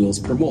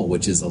 kilojoules per mole,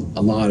 which is a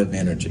lot of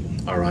energy,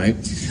 all right?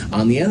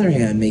 On the other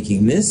hand,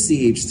 making this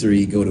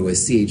CH3 go to a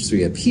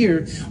CH3 up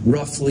here,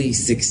 roughly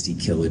 60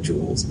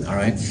 kilojoules, all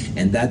right?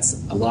 And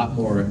that's a lot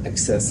more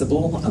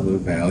accessible of a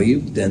value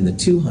than the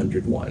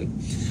 200 one.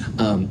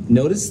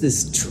 Notice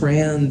this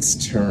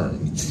trans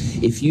term.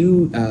 If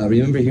you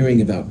remember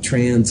hearing about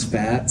trans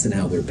fats and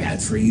how they're they're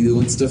bad for you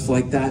and stuff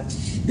like that.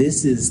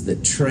 This is the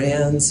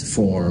trans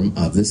form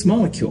of this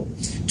molecule.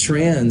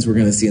 Trans, we're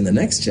going to see in the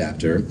next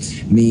chapter,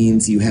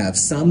 means you have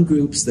some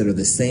groups that are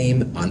the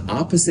same on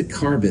opposite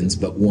carbons,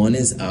 but one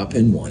is up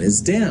and one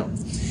is down.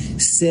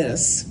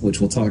 Cis, which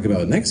we'll talk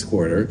about next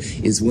quarter,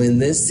 is when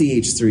this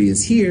CH3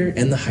 is here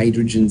and the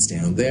hydrogen's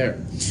down there.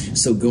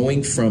 So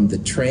going from the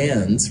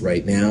trans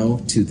right now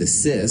to the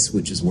cis,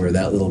 which is where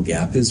that little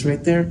gap is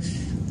right there,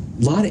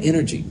 a lot of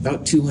energy,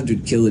 about 200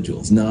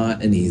 kilojoules,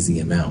 not an easy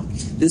amount.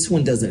 This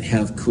one doesn't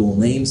have cool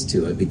names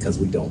to it because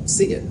we don't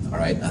see it, all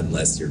right,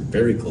 unless you're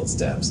very close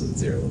to absolute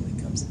zero, it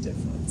becomes a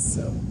difference.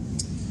 So,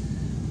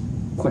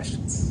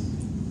 questions?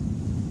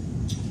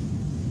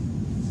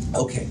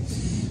 Okay,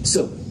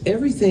 so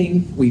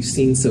everything we've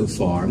seen so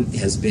far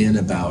has been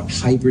about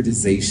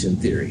hybridization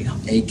theory,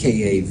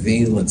 aka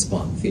valence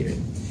bond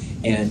theory.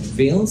 And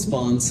valence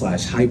bond /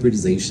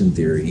 hybridization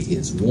theory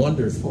is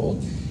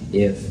wonderful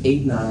if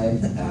Abe and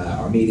I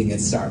are meeting at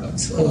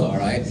Starbucks, all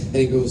right? And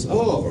he goes,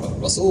 oh,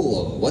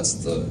 Russell, what's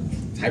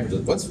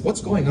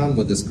going on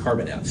with this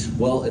carbon atom?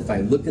 Well, if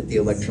I look at the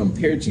electron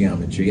pair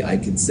geometry, I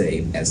could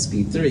say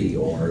sp3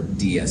 or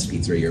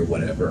dsp3 or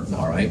whatever,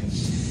 all right?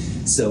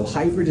 So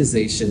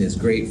hybridization is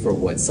great for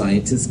what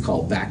scientists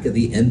call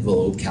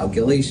back-of-the-envelope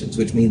calculations,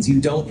 which means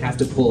you don't have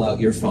to pull out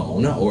your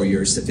phone or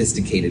your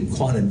sophisticated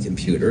quantum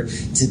computer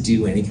to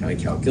do any kind of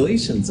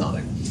calculations on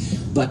it.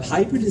 But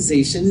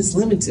hybridization is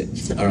limited,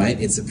 all right?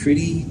 It's a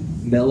pretty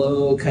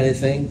mellow kind of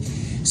thing.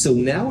 So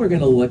now we're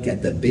going to look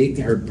at the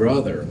bigger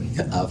brother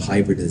of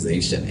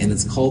hybridization, and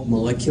it's called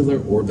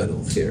molecular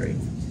orbital theory.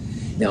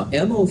 Now,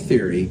 MO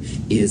theory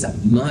is a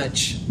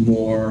much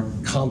more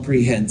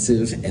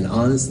comprehensive and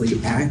honestly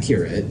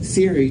accurate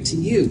theory to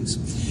use.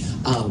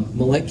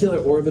 Molecular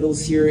orbital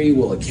theory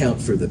will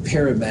account for the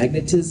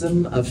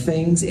paramagnetism of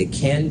things. It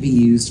can be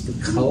used for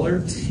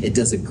color. It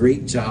does a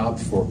great job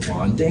for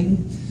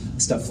bonding,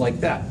 stuff like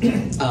that.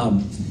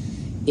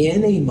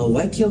 In a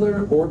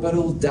molecular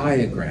orbital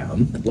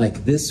diagram,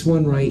 like this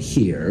one right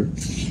here,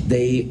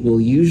 they will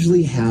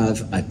usually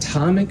have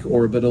atomic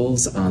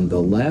orbitals on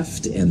the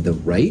left and the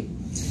right.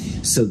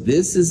 So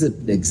this is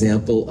an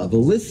example of a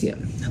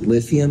lithium.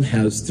 Lithium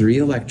has 3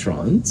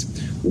 electrons,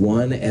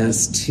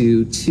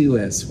 1s2,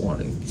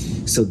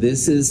 2s1. So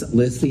this is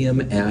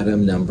lithium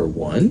atom number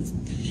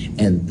 1,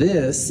 and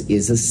this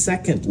is a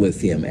second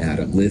lithium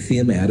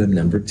atom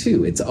number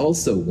 2. It's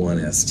also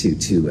 1s2,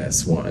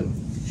 2s1.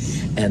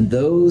 And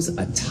those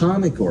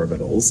atomic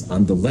orbitals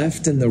on the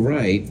left and the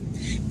right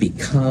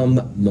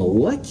become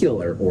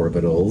molecular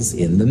orbitals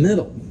in the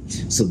middle.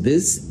 So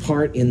this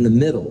part in the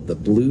middle, the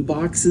blue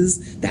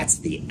boxes, that's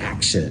the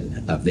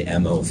action of the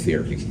MO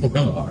theory,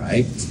 all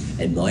right?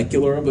 And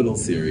molecular orbital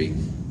theory,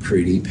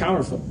 pretty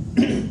powerful.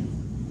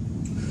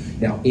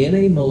 Now, in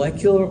a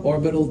molecular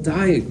orbital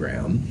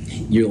diagram,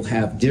 you'll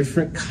have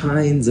different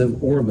kinds of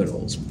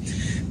orbitals.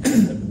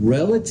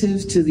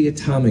 Relative to the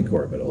atomic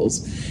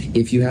orbitals,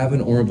 if you have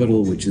an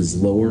orbital which is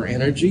lower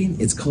energy,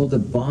 it's called a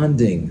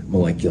bonding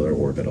molecular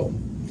orbital.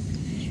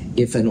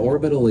 If an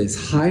orbital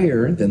is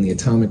higher than the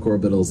atomic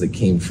orbitals it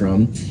came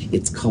from,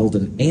 it's called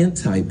an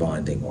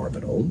anti-bonding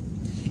orbital.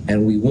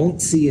 And we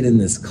won't see it in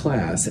this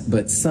class,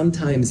 but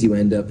sometimes you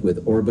end up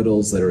with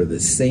orbitals that are the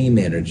same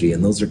energy,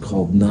 and those are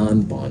called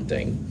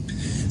non-bonding.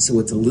 So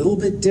it's a little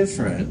bit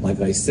different,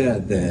 like I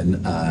said,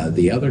 than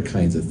the other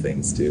kinds of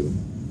things do.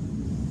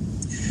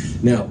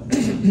 Now,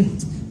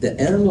 the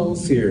MO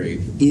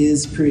theory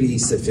is pretty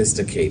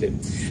sophisticated.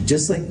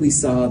 Just like we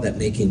saw that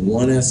making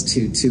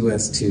 1s2,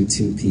 2s2,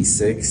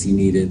 2p6, you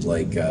needed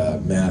like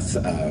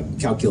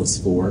calculus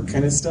 4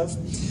 kind of stuff.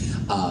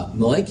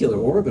 Molecular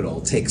orbital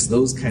takes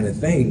those kind of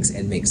things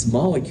and makes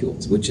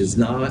molecules, which is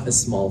not a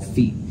small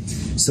feat.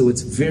 So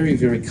it's very,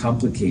 very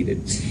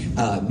complicated.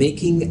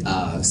 Making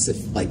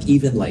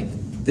even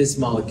this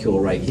molecule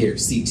right here,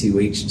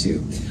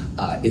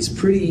 C2H2, is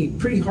pretty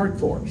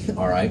hardcore,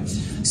 all right?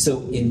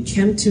 So in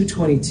Chem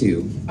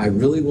 222, I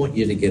really want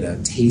you to get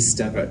a taste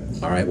of it,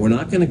 all right? We're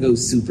not gonna go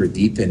super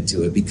deep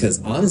into it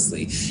because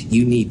honestly,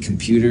 you need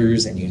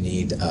computers and you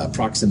need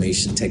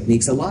approximation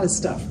techniques, a lot of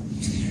stuff.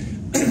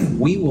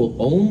 We will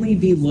only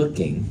be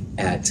looking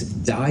at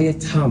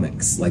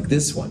diatomics, like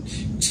this one,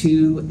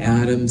 2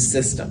 atom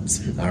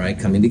systems, all right,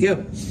 coming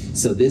together.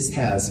 So this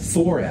has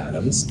 4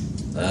 atoms.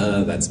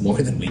 That's more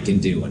than we can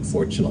do,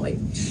 unfortunately.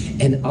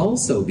 And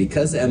also,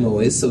 because MO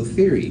is so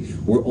theory,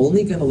 we're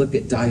only going to look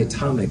at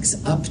diatomics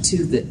up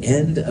to the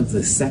end of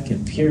the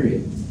second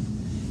period.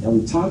 Now,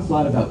 we talked a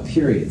lot about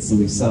periods, so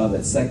we saw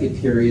that second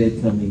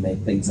period can only make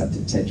things up to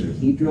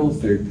tetrahedral,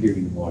 third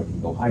period more can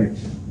go higher.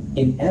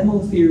 In MO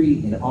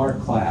theory, in our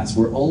class,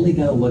 we're only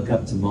going to look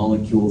up to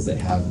molecules that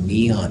have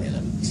neon in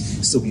them.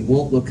 So we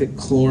won't look at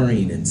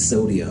chlorine and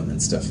sodium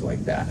and stuff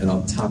like that. And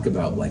I'll talk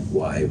about why we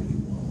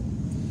won't.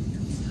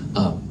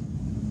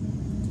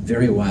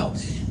 Very wild.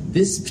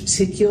 This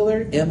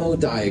particular MO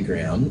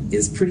diagram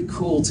is pretty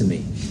cool to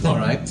me, all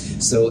right?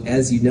 So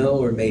as you know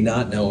or may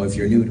not know, if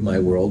you're new to my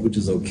world, which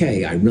is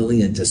okay, I'm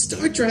really into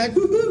Star Trek,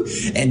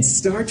 woohoo! And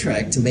Star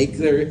Trek, to make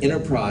their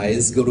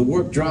Enterprise go to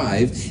warp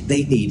drive,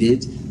 they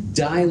needed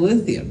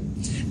dilithium.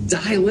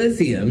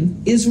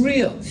 Dilithium is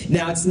real.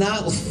 Now, it's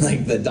not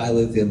like the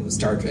dilithium of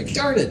Star Trek.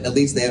 Darn it, at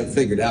least they haven't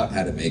figured out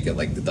how to make it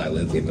like the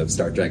dilithium of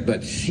Star Trek.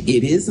 But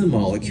it is a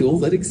molecule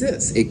that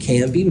exists. It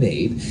can be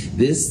made.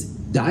 This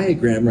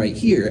diagram right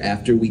here,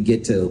 after we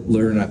get to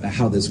learn about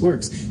how this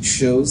works,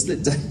 shows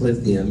that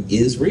dilithium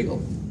is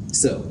real.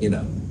 So, you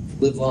know,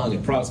 live long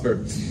and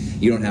prosper.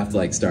 You don't have to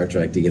like Star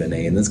Trek to get an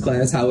A in this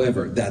class.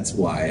 However, that's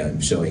why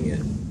I'm showing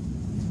it.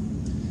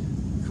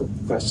 Cool.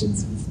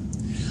 Questions?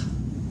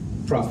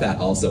 Prof. Pat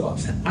also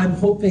off. I'm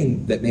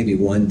hoping that maybe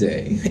one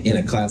day in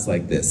a class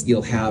like this,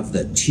 you'll have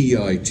the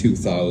TI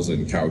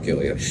 2000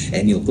 calculator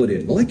and you'll put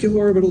in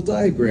molecular orbital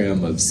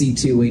diagram of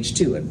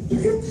C2H2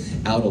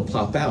 and out will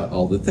pop out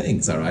all the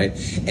things, all right?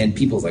 And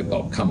people's like,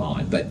 oh, come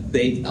on. But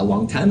a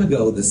long time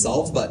ago, the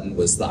solve button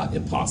was thought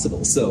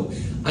impossible. So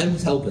I'm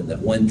hoping that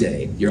one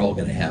day you're all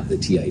going to have the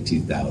TI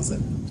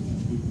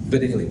 2000.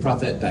 But anyway,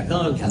 Prof. Pat back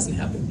on, hasn't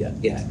happened yet.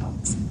 Yeah,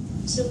 Alex.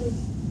 So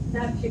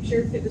that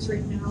picture, if it was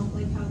written out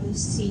like how the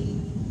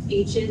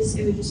CH is,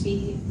 it would just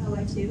be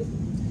Li2?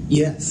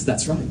 Yes,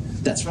 that's right.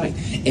 That's right.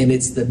 And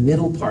it's the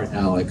middle part,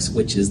 Alex,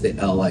 which is the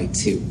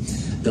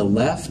Li2. The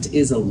left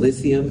is a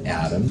lithium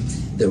atom,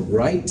 the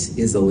right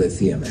is a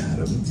lithium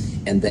atom,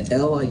 and the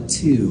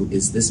Li2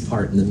 is this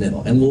part in the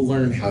middle. And we'll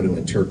learn how to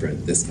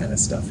interpret this kind of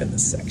stuff in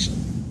this section.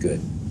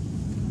 Good.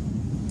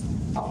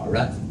 All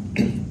right.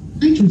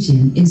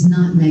 Nitrogen is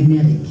not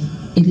magnetic.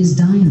 It is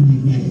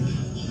diamagnetic.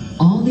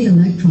 All the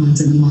electrons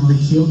in the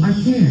molecule are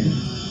paired.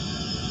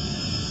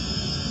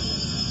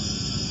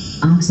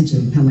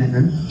 Oxygen,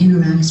 however,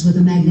 interacts with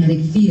a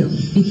magnetic field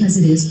because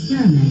it is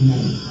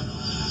paramagnetic.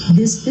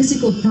 This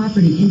physical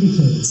property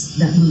indicates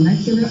that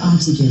molecular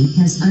oxygen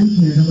has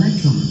unpaired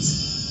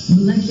electrons.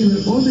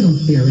 Molecular orbital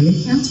theory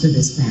accounts for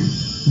this fact,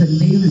 but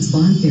valence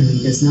bond theory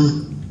does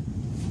not.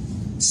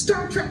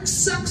 Star Trek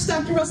sucks,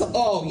 Dr. Russell.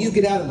 Oh, you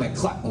get out of my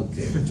class.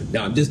 Okay.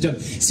 No, I'm just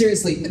joking.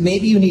 Seriously,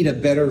 maybe you need a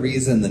better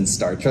reason than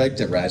Star Trek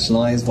to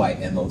rationalize why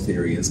MO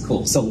theory is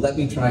cool. So let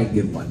me try and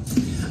give one.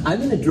 I'm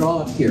going to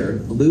draw up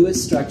here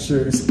Lewis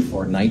structures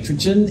for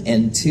nitrogen,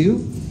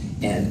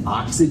 N2, and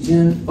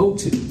oxygen,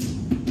 O2.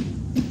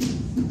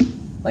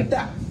 Like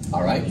that.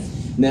 All right.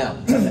 Now,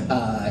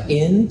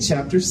 in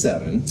Chapter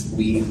 7,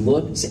 we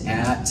looked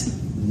at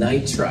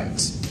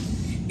nitrite.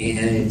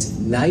 And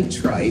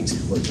nitrite,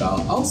 which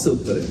I'll also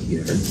put in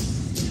here,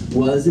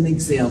 was an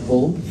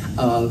example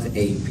of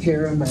a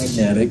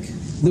paramagnetic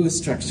Lewis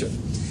structure.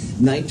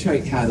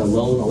 Nitrite had a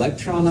lone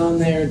electron on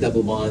there,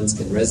 double bonds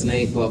can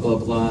resonate, blah, blah,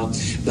 blah.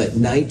 But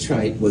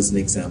nitrite was an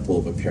example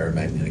of a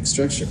paramagnetic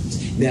structure.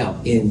 Now,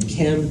 in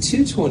Chem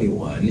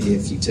 221,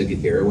 if you took it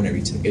here, or whenever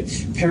you took it,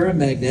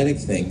 paramagnetic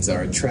things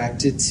are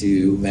attracted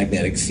to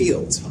magnetic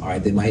fields. All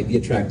right, they might be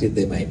attracted,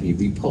 they might be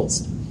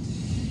repulsed.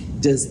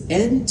 Does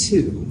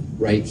N2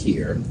 right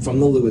here from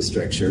the Lewis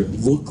structure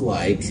look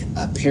like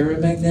a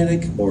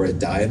paramagnetic or a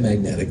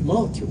diamagnetic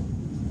molecule?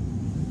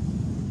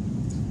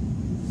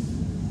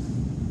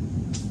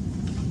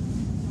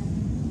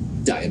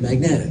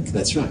 Diamagnetic,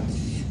 that's right.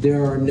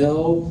 There are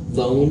no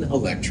lone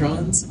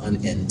electrons on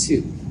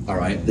N2. All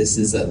right, this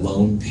is a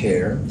lone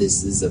pair,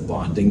 this is a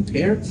bonding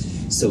pair.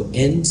 So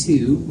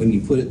N2, when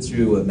you put it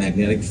through a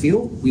magnetic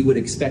field, we would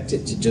expect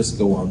it to just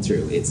go on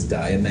through. It's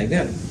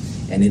diamagnetic.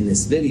 And in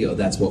this video,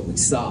 that's what we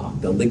saw.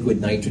 The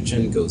liquid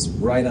nitrogen goes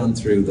right on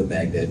through the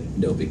magnet,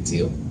 no big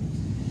deal.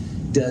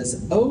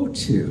 Does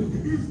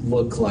O2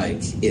 look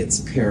like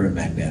it's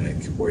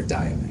paramagnetic or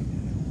diamagnetic?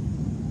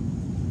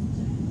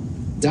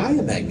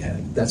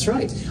 Diamagnetic, that's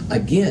right.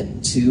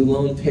 Again, two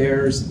lone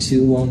pairs,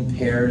 two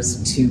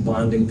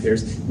bonding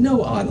pairs,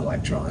 no odd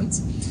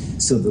electrons.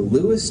 So the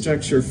Lewis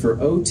structure for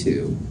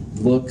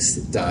O2 looks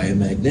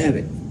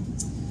diamagnetic.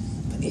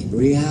 But in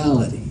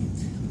reality,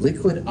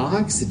 liquid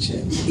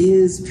oxygen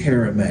is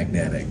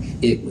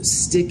paramagnetic. It was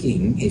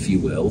sticking, if you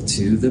will,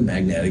 to the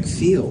magnetic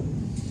field.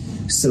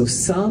 So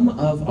some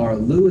of our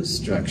Lewis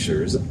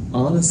structures,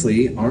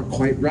 honestly, aren't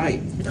quite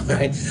right.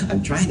 Right?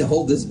 I'm trying to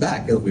hold this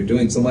back because we're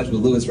doing so much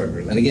with Lewis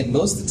structures. And again,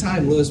 most of the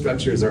time, Lewis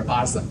structures are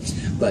awesome.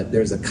 But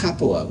there's a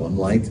couple of them,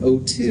 like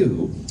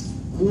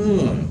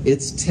O2.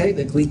 It's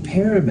technically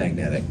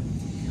paramagnetic.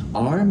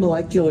 Our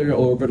molecular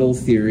orbital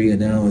theory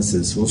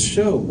analysis will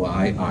show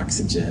why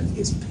oxygen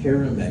is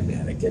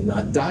paramagnetic and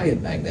not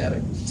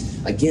diamagnetic.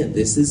 Again,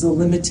 this is a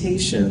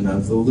limitation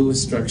of the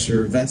Lewis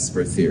structure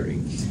VSEPR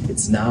theory.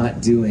 It's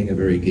not doing a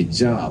very good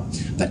job,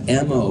 but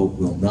MO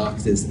will knock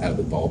this out of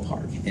the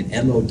ballpark, and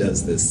MO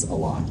does this a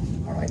lot.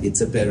 All right,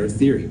 it's a better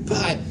theory,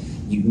 but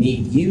you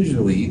need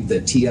usually the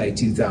TI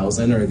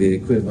 2000 or the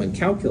equivalent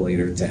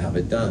calculator to have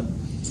it done.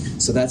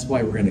 So that's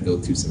why we're going to go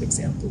through some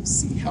examples,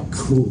 see how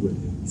cool it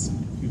is.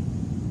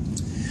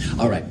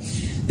 All right,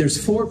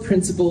 there's 4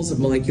 principles of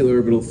molecular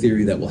orbital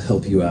theory that will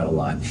help you out a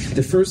lot.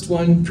 The first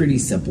one, pretty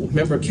simple.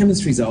 Remember,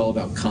 chemistry is all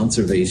about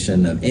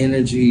conservation of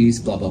energies,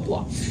 blah, blah,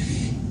 blah.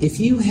 If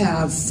you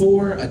have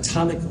 4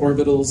 atomic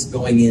orbitals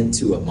going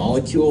into a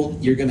molecule,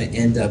 you're going to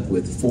end up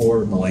with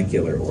 4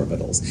 molecular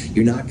orbitals.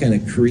 You're not going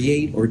to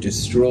create or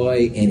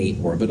destroy any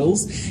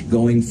orbitals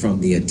going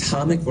from the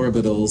atomic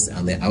orbitals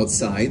on the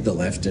outside, the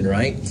left and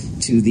right,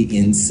 to the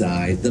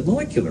inside, the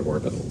molecular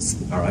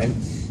orbitals. All right?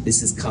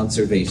 This is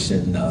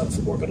conservation of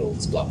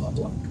orbitals, blah, blah,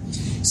 blah.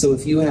 So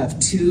if you have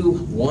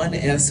 2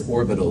 1s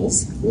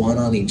orbitals, one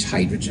on each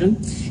hydrogen,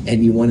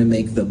 and you want to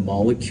make the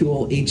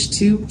molecule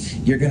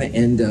H2, you're going to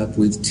end up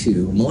with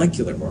 2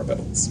 molecular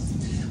orbitals.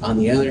 On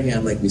the other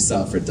hand, like we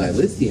saw for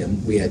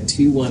dilithium, we had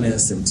 2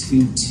 1s and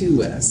 2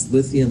 2s.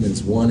 Lithium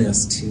is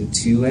 1s2,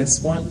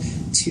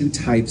 2s1, 2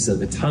 types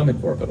of atomic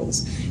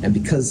orbitals. And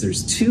because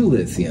there's 2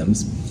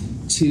 lithiums,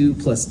 2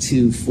 plus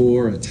 2,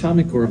 4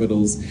 atomic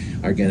orbitals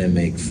are going to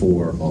make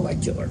 4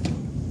 molecular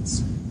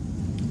orbitals.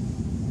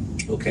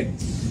 Okay,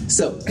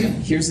 so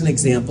here's an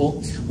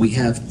example. We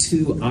have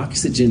 2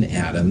 oxygen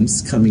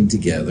atoms coming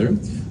together,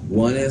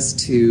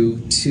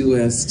 1s2,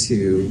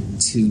 2s2,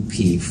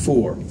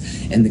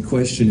 2p4. And the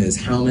question is,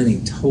 how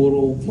many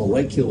total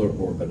molecular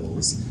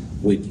orbitals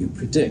would you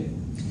predict?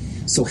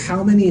 So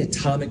how many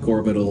atomic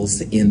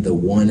orbitals in the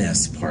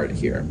 1s part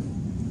here?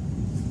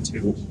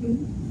 2.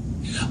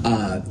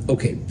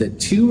 Okay, the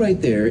 2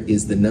 right there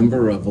is the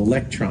number of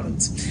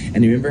electrons.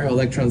 And you remember how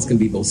electrons can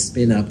be both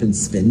spin up and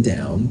spin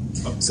down?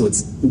 So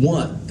it's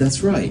 1.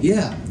 That's right,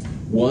 yeah.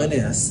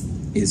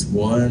 1s is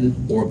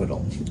 1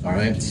 orbital, all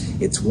right?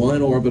 It's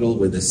 1 orbital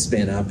with a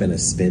spin up and a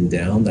spin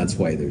down. That's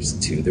why there's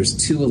 2. There's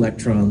 2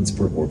 electrons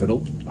per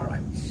orbital, all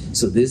right?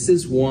 So this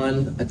is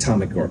 1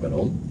 atomic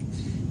orbital.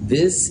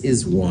 This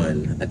is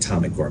 1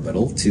 atomic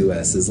orbital.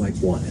 2s is like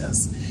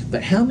 1s.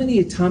 But how many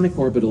atomic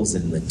orbitals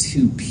in the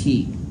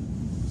 2p?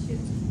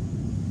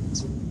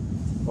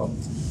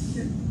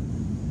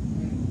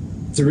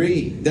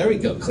 3. There we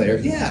go, Claire.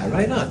 Yeah,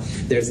 right on.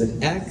 There's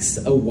an X,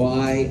 a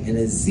Y, and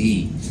a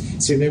Z.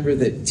 So remember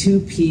that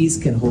 2p's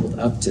can hold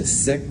up to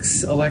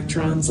 6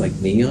 electrons, like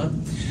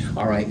neon.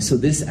 All right, so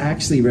this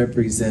actually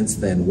represents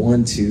then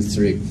 1, 2,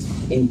 3.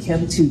 In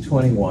Chem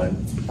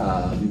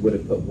 221, we would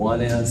have put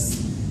 1s,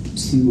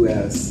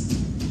 2s,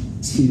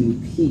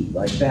 2p,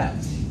 like that.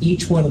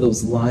 Each one of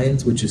those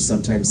lines, which is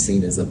sometimes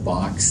seen as a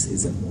box,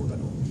 is an orbital.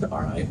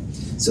 All right.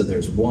 So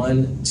there's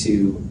 1,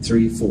 2,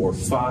 3, 4,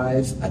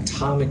 5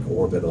 atomic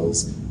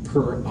orbitals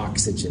per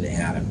oxygen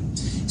atom.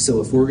 So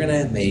if we're going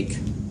to make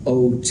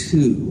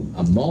O2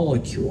 a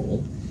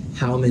molecule,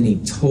 how many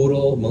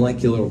total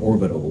molecular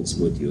orbitals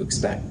would you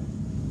expect?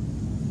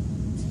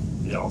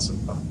 Yeah, also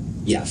 5.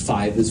 Yeah,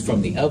 5 is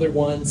from the other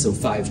one, so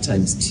 5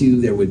 times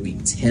 2, there would be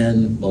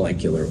 10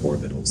 molecular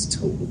orbitals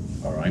total,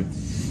 all right?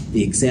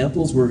 The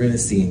examples we're going to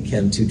see in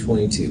Chem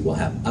 222 will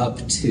have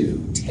up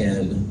to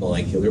 10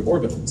 molecular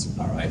orbitals,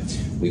 all right?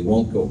 We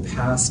won't go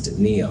past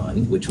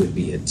neon, which would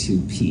be a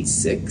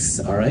 2p6,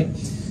 all right?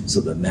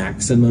 So the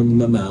maximum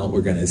amount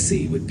we're going to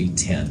see would be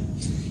 10.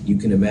 You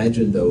can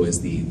imagine, though, as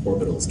the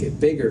orbitals get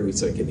bigger, we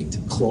start getting to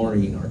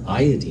chlorine or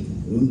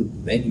iodine. Ooh,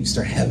 then you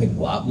start having a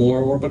lot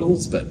more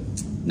orbitals, but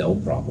no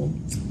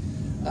problem.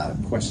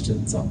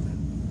 Questions on that?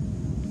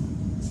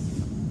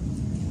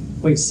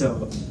 Wait,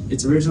 so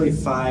it's originally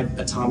 5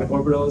 atomic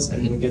orbitals,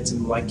 and when we get to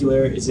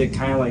molecular, is it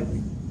kind of like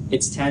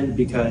it's 10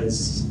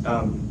 because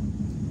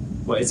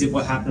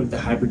what happened with the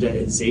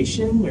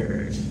hybridization,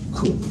 or?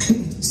 Cool.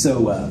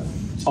 So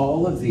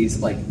all of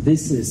these, like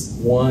this is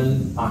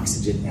 1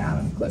 oxygen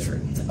atom,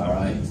 Clifford, all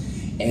right?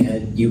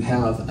 And you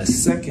have a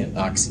second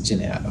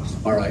oxygen atom,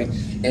 all right?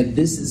 And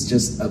this is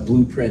just a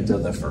blueprint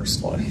of the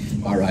first one,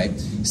 all right?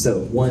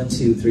 So 1,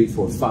 2, 3,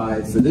 4,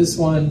 5 for this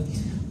one,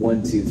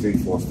 1, 2, 3,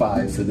 4,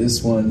 5 for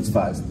this one,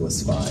 5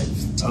 plus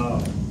 5. 10.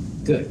 Oh,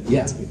 Good,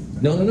 yeah.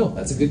 No,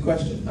 that's a good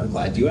question. I'm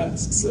glad you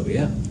asked, so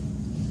yeah.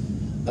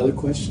 Other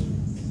question?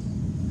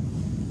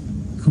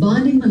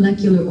 Bonding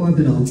molecular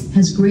orbital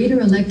has greater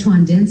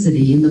electron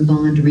density in the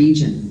bond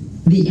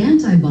region. The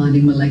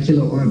anti-bonding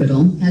molecular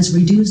orbital has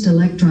reduced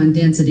electron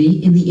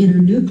density in the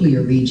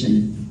internuclear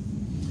region.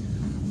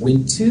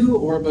 When 2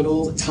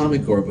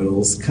 atomic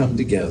orbitals come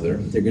together,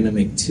 they're going to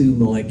make 2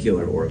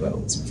 molecular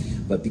orbitals.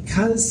 But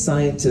because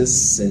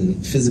scientists,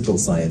 in physical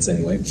science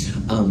anyway,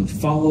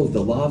 follow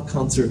the law of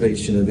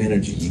conservation of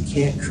energy, you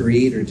can't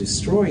create or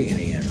destroy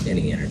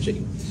any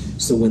energy.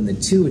 So when the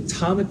 2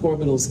 atomic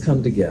orbitals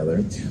come together,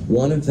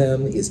 one of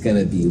them is going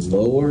to be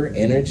lower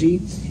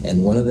energy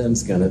and one of them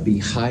is going to be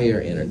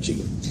higher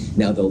energy.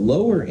 Now the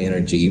lower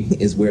energy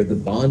is where the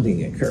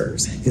bonding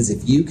occurs, because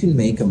if you can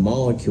make a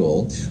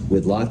molecule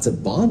with lots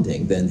of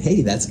bonding, then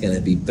hey, that's going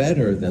to be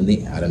better than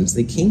the atoms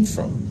they came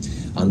from.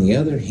 On the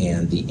other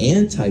hand, the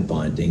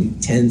anti-bonding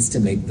tends to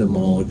make the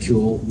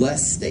molecule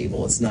less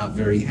stable. It's not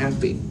very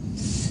happy.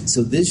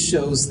 So this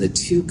shows the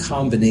 2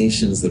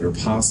 combinations that are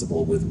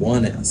possible with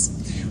 1s.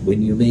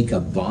 When you make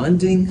a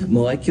bonding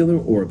molecular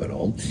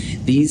orbital,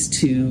 these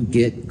 2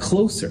 get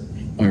closer,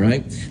 all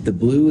right? The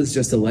blue is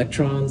just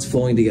electrons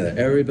flowing together.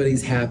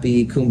 Everybody's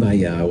happy,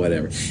 kumbaya,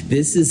 whatever.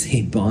 This is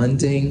a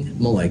bonding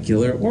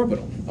molecular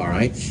orbital, all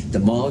right? The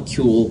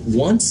molecule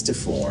wants to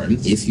form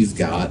if you've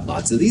got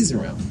lots of these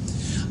around.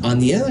 On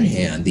the other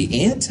hand,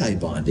 the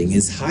anti-bonding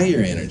is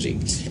higher energy,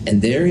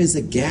 and there is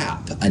a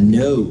gap, a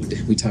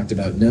node. We talked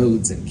about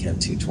nodes in Chem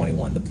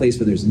 221, the place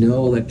where there's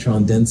no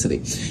electron density.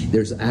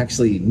 There's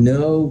actually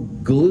no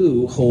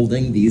glue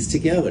holding these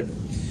together.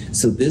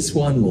 So this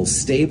one will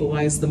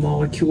stabilize the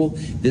molecule,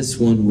 this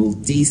one will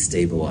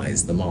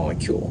destabilize the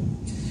molecule.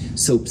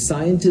 So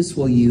scientists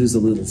will use a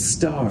little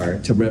star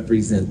to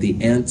represent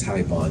the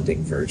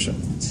anti-bonding version.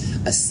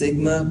 A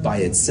sigma by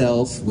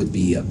itself would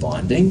be a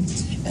bonding,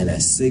 and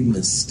a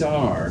sigma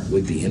star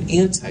would be an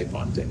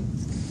anti-bonding.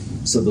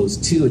 So those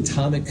two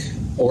atomic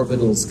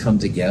orbitals come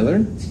together.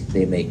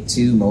 They make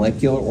two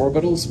molecular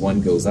orbitals. One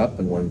goes up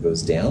and one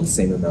goes down,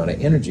 same amount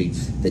of energy.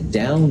 The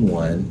down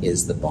one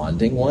is the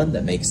bonding one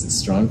that makes it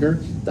stronger.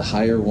 The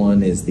higher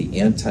one is the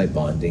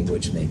anti-bonding,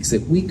 which makes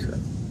it weaker.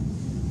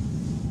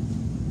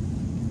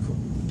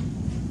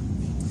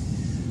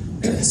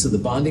 So the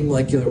bonding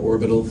molecular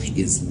orbital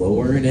is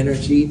lower in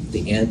energy,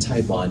 the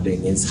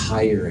anti-bonding is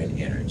higher in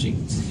energy.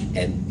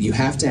 And you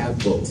have to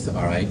have both,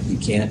 all right? You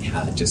can't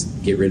just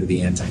get rid of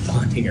the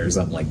anti-bonding or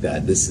something like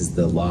that. This is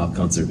the law of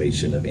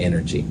conservation of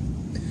energy.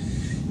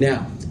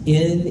 Now,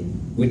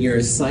 when you're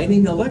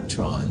assigning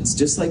electrons,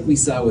 just like we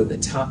saw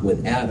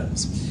with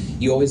atoms,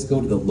 you always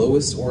go to the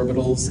lowest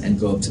orbitals and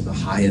go up to the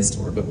highest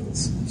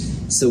orbitals.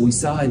 So we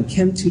saw in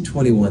Chem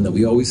 221 that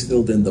we always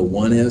filled in the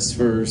 1s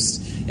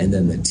first, and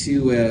then the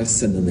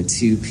 2s, and then the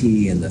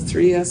 2p, and the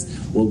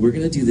 3s. Well, we're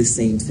going to do the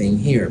same thing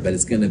here, but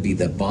it's going to be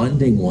the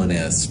bonding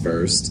 1s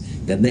first,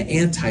 then the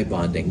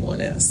anti-bonding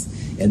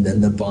 1s, and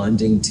then the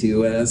bonding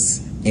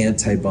 2s,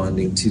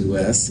 anti-bonding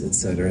 2s,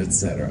 etc.,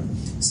 etc.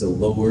 So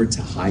lower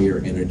to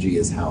higher energy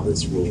is how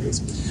this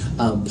rules.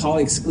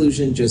 Pauli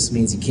exclusion just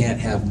means you can't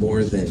have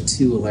more than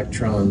 2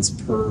 electrons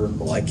per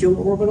molecular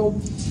orbital.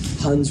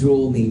 Hund's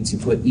rule means you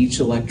put each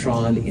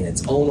electron in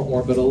its own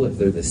orbital if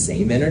they're the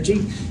same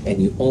energy, and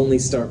you only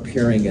start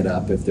pairing it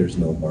up if there's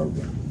no more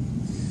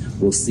room.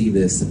 We'll see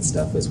this and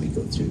stuff as we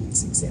go through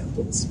these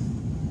examples.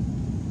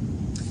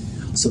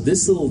 So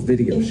this little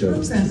video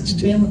shows... In contrast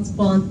to valence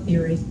bond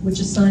theory, which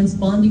assigns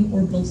bonding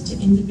orbitals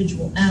to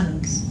individual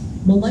atoms,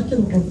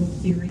 molecular orbital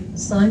theory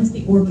assigns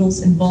the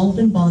orbitals involved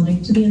in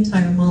bonding to the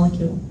entire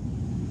molecule.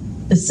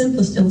 The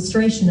simplest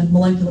illustration of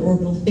molecular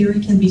orbital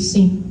theory can be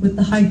seen with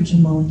the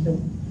hydrogen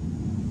molecule.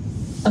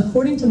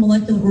 According to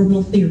molecular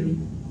orbital theory,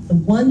 the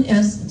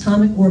 1s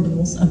atomic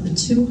orbitals of the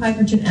 2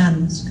 hydrogen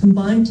atoms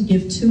combine to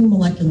give 2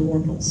 molecular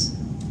orbitals.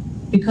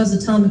 Because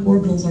atomic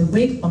orbitals are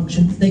wave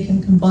functions, they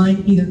can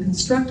combine either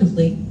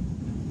constructively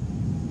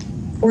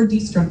or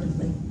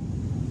destructively.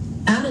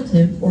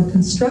 Additive or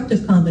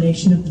constructive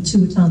combination of the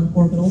 2 atomic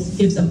orbitals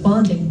gives a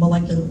bonding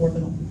molecular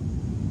orbital,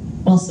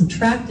 while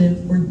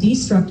subtractive or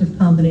destructive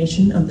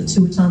combination of the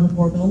 2 atomic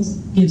orbitals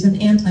gives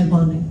an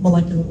anti-bonding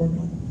molecular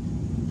orbital.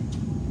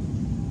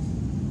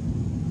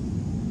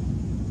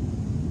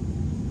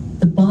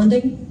 The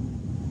bonding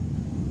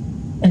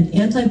and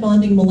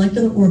anti-bonding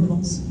molecular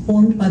orbitals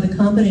formed by the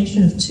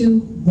combination of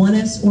 2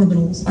 1s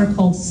orbitals are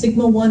called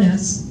sigma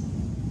 1s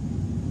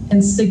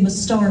and sigma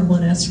star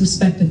 1s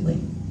respectively.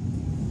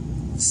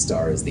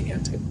 Star is the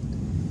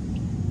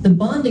anti-bonding. The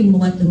bonding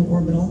molecular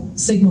orbital,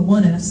 sigma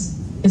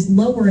 1s, is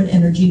lower in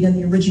energy than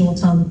the original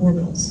atomic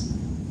orbitals.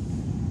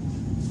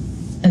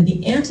 And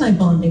the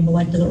anti-bonding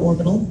molecular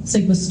orbital,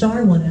 sigma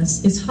star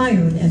 1s, is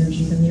higher in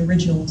energy than the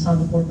original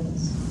atomic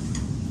orbitals.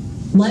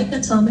 Like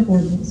atomic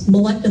orbitals,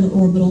 molecular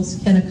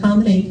orbitals can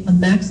accommodate a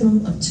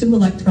maximum of 2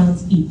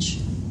 electrons each,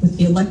 with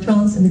the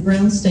electrons in the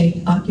ground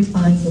state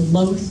occupying the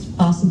lowest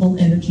possible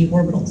energy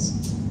orbitals.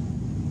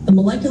 The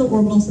molecular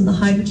orbitals in the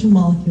hydrogen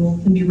molecule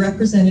can be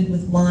represented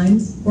with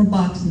lines or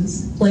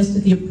boxes placed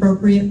at the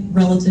appropriate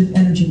relative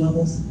energy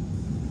levels.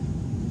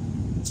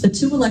 The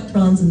 2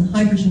 electrons in the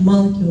hydrogen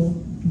molecule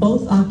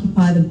both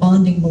occupy the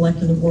bonding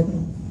molecular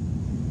orbital.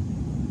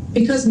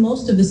 Because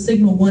most of the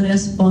sigma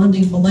 1s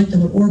bonding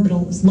molecular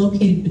orbital is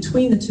located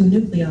between the 2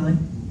 nuclei,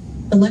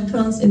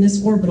 electrons in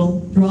this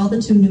orbital draw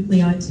the 2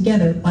 nuclei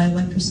together by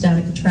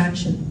electrostatic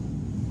attraction.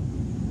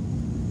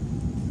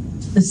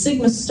 The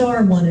sigma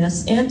star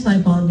 1s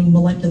anti-bonding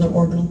molecular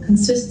orbital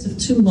consists of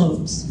 2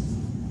 lobes.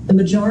 The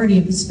majority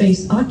of the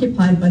space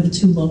occupied by the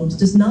 2 lobes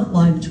does not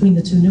lie between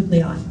the 2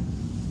 nuclei.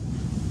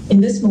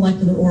 In this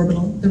molecular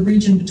orbital, the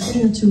region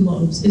between the 2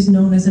 lobes is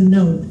known as a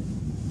node.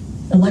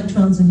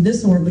 Electrons in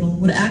this orbital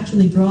would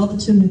actually draw the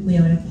 2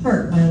 nuclei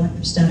apart by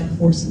electrostatic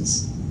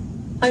forces.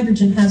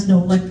 Hydrogen has no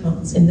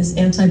electrons in this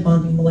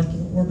anti-bonding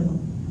molecular orbital.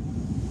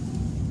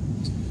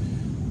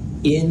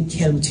 In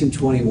Chem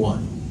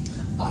 221,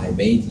 I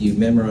made you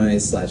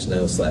memorize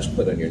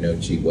 /know/put on your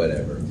note sheet,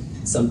 whatever.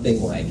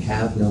 Something like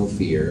have no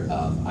fear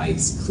of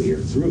ice clear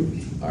through.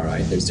 All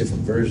right, there's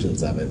different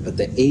versions of it, but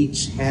the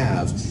H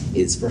have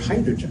is for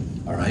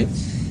hydrogen. All right,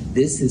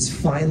 this is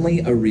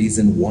finally a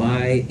reason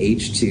why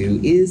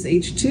H2 is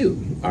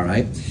H2. All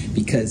right,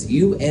 because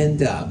you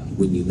end up,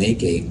 when you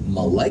make a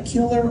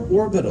molecular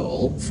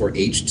orbital for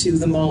H2,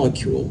 the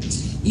molecule,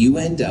 you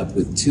end up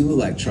with 2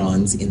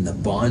 electrons in the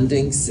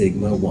bonding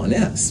sigma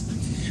 1s.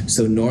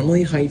 So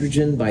normally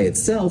hydrogen by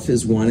itself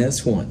is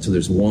 1s1. So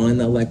there's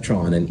one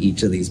electron in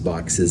each of these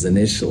boxes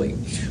initially.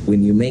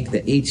 When you make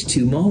the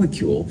H2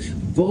 molecule,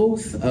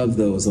 both of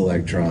those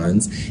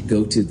electrons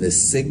go to the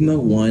sigma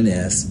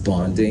 1s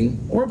bonding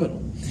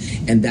orbital.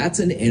 And that's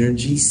an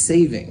energy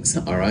savings,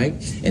 all right?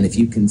 And if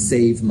you can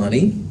save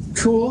money,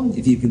 cool.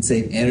 If you can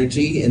save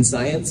energy in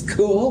science,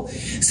 cool.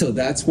 So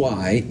that's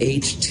why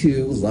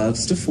H2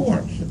 loves to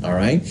form, all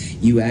right?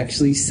 You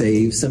actually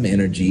save some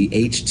energy.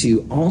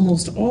 H2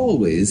 almost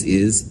always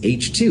is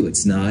H2.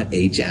 It's not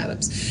H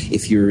atoms.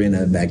 If you're in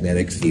a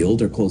magnetic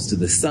field or close to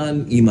the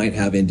sun, you might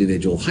have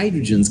individual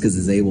hydrogens because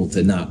it's able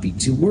to not be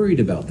too worried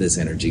about this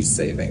energy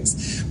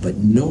savings. But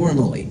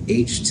normally,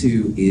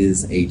 H2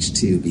 is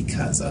H2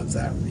 because of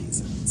that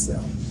reason.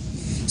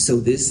 So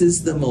this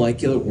is the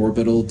molecular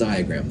orbital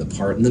diagram, the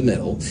part in the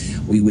middle.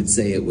 We would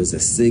say it was a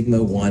sigma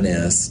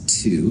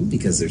 1s2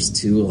 because there's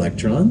 2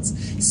 electrons.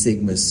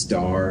 Sigma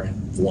star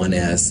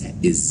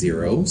 1s is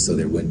 0, so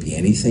there wouldn't be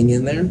anything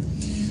in there.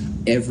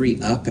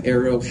 Every up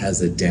arrow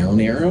has a down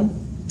arrow,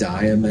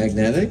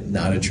 diamagnetic,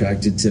 not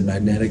attracted to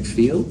magnetic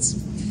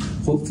fields.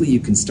 Hopefully you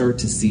can start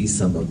to see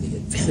some of the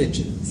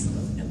advantages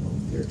of MO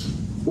here.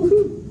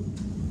 Woohoo!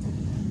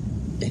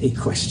 Any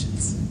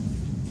questions?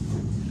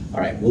 All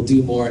right, we'll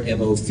do more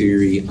MO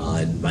theory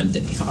on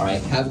Monday. All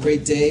right, have a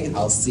great day.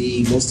 I'll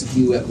see most of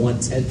you at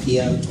 1:10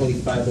 p.m.,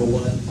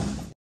 2501.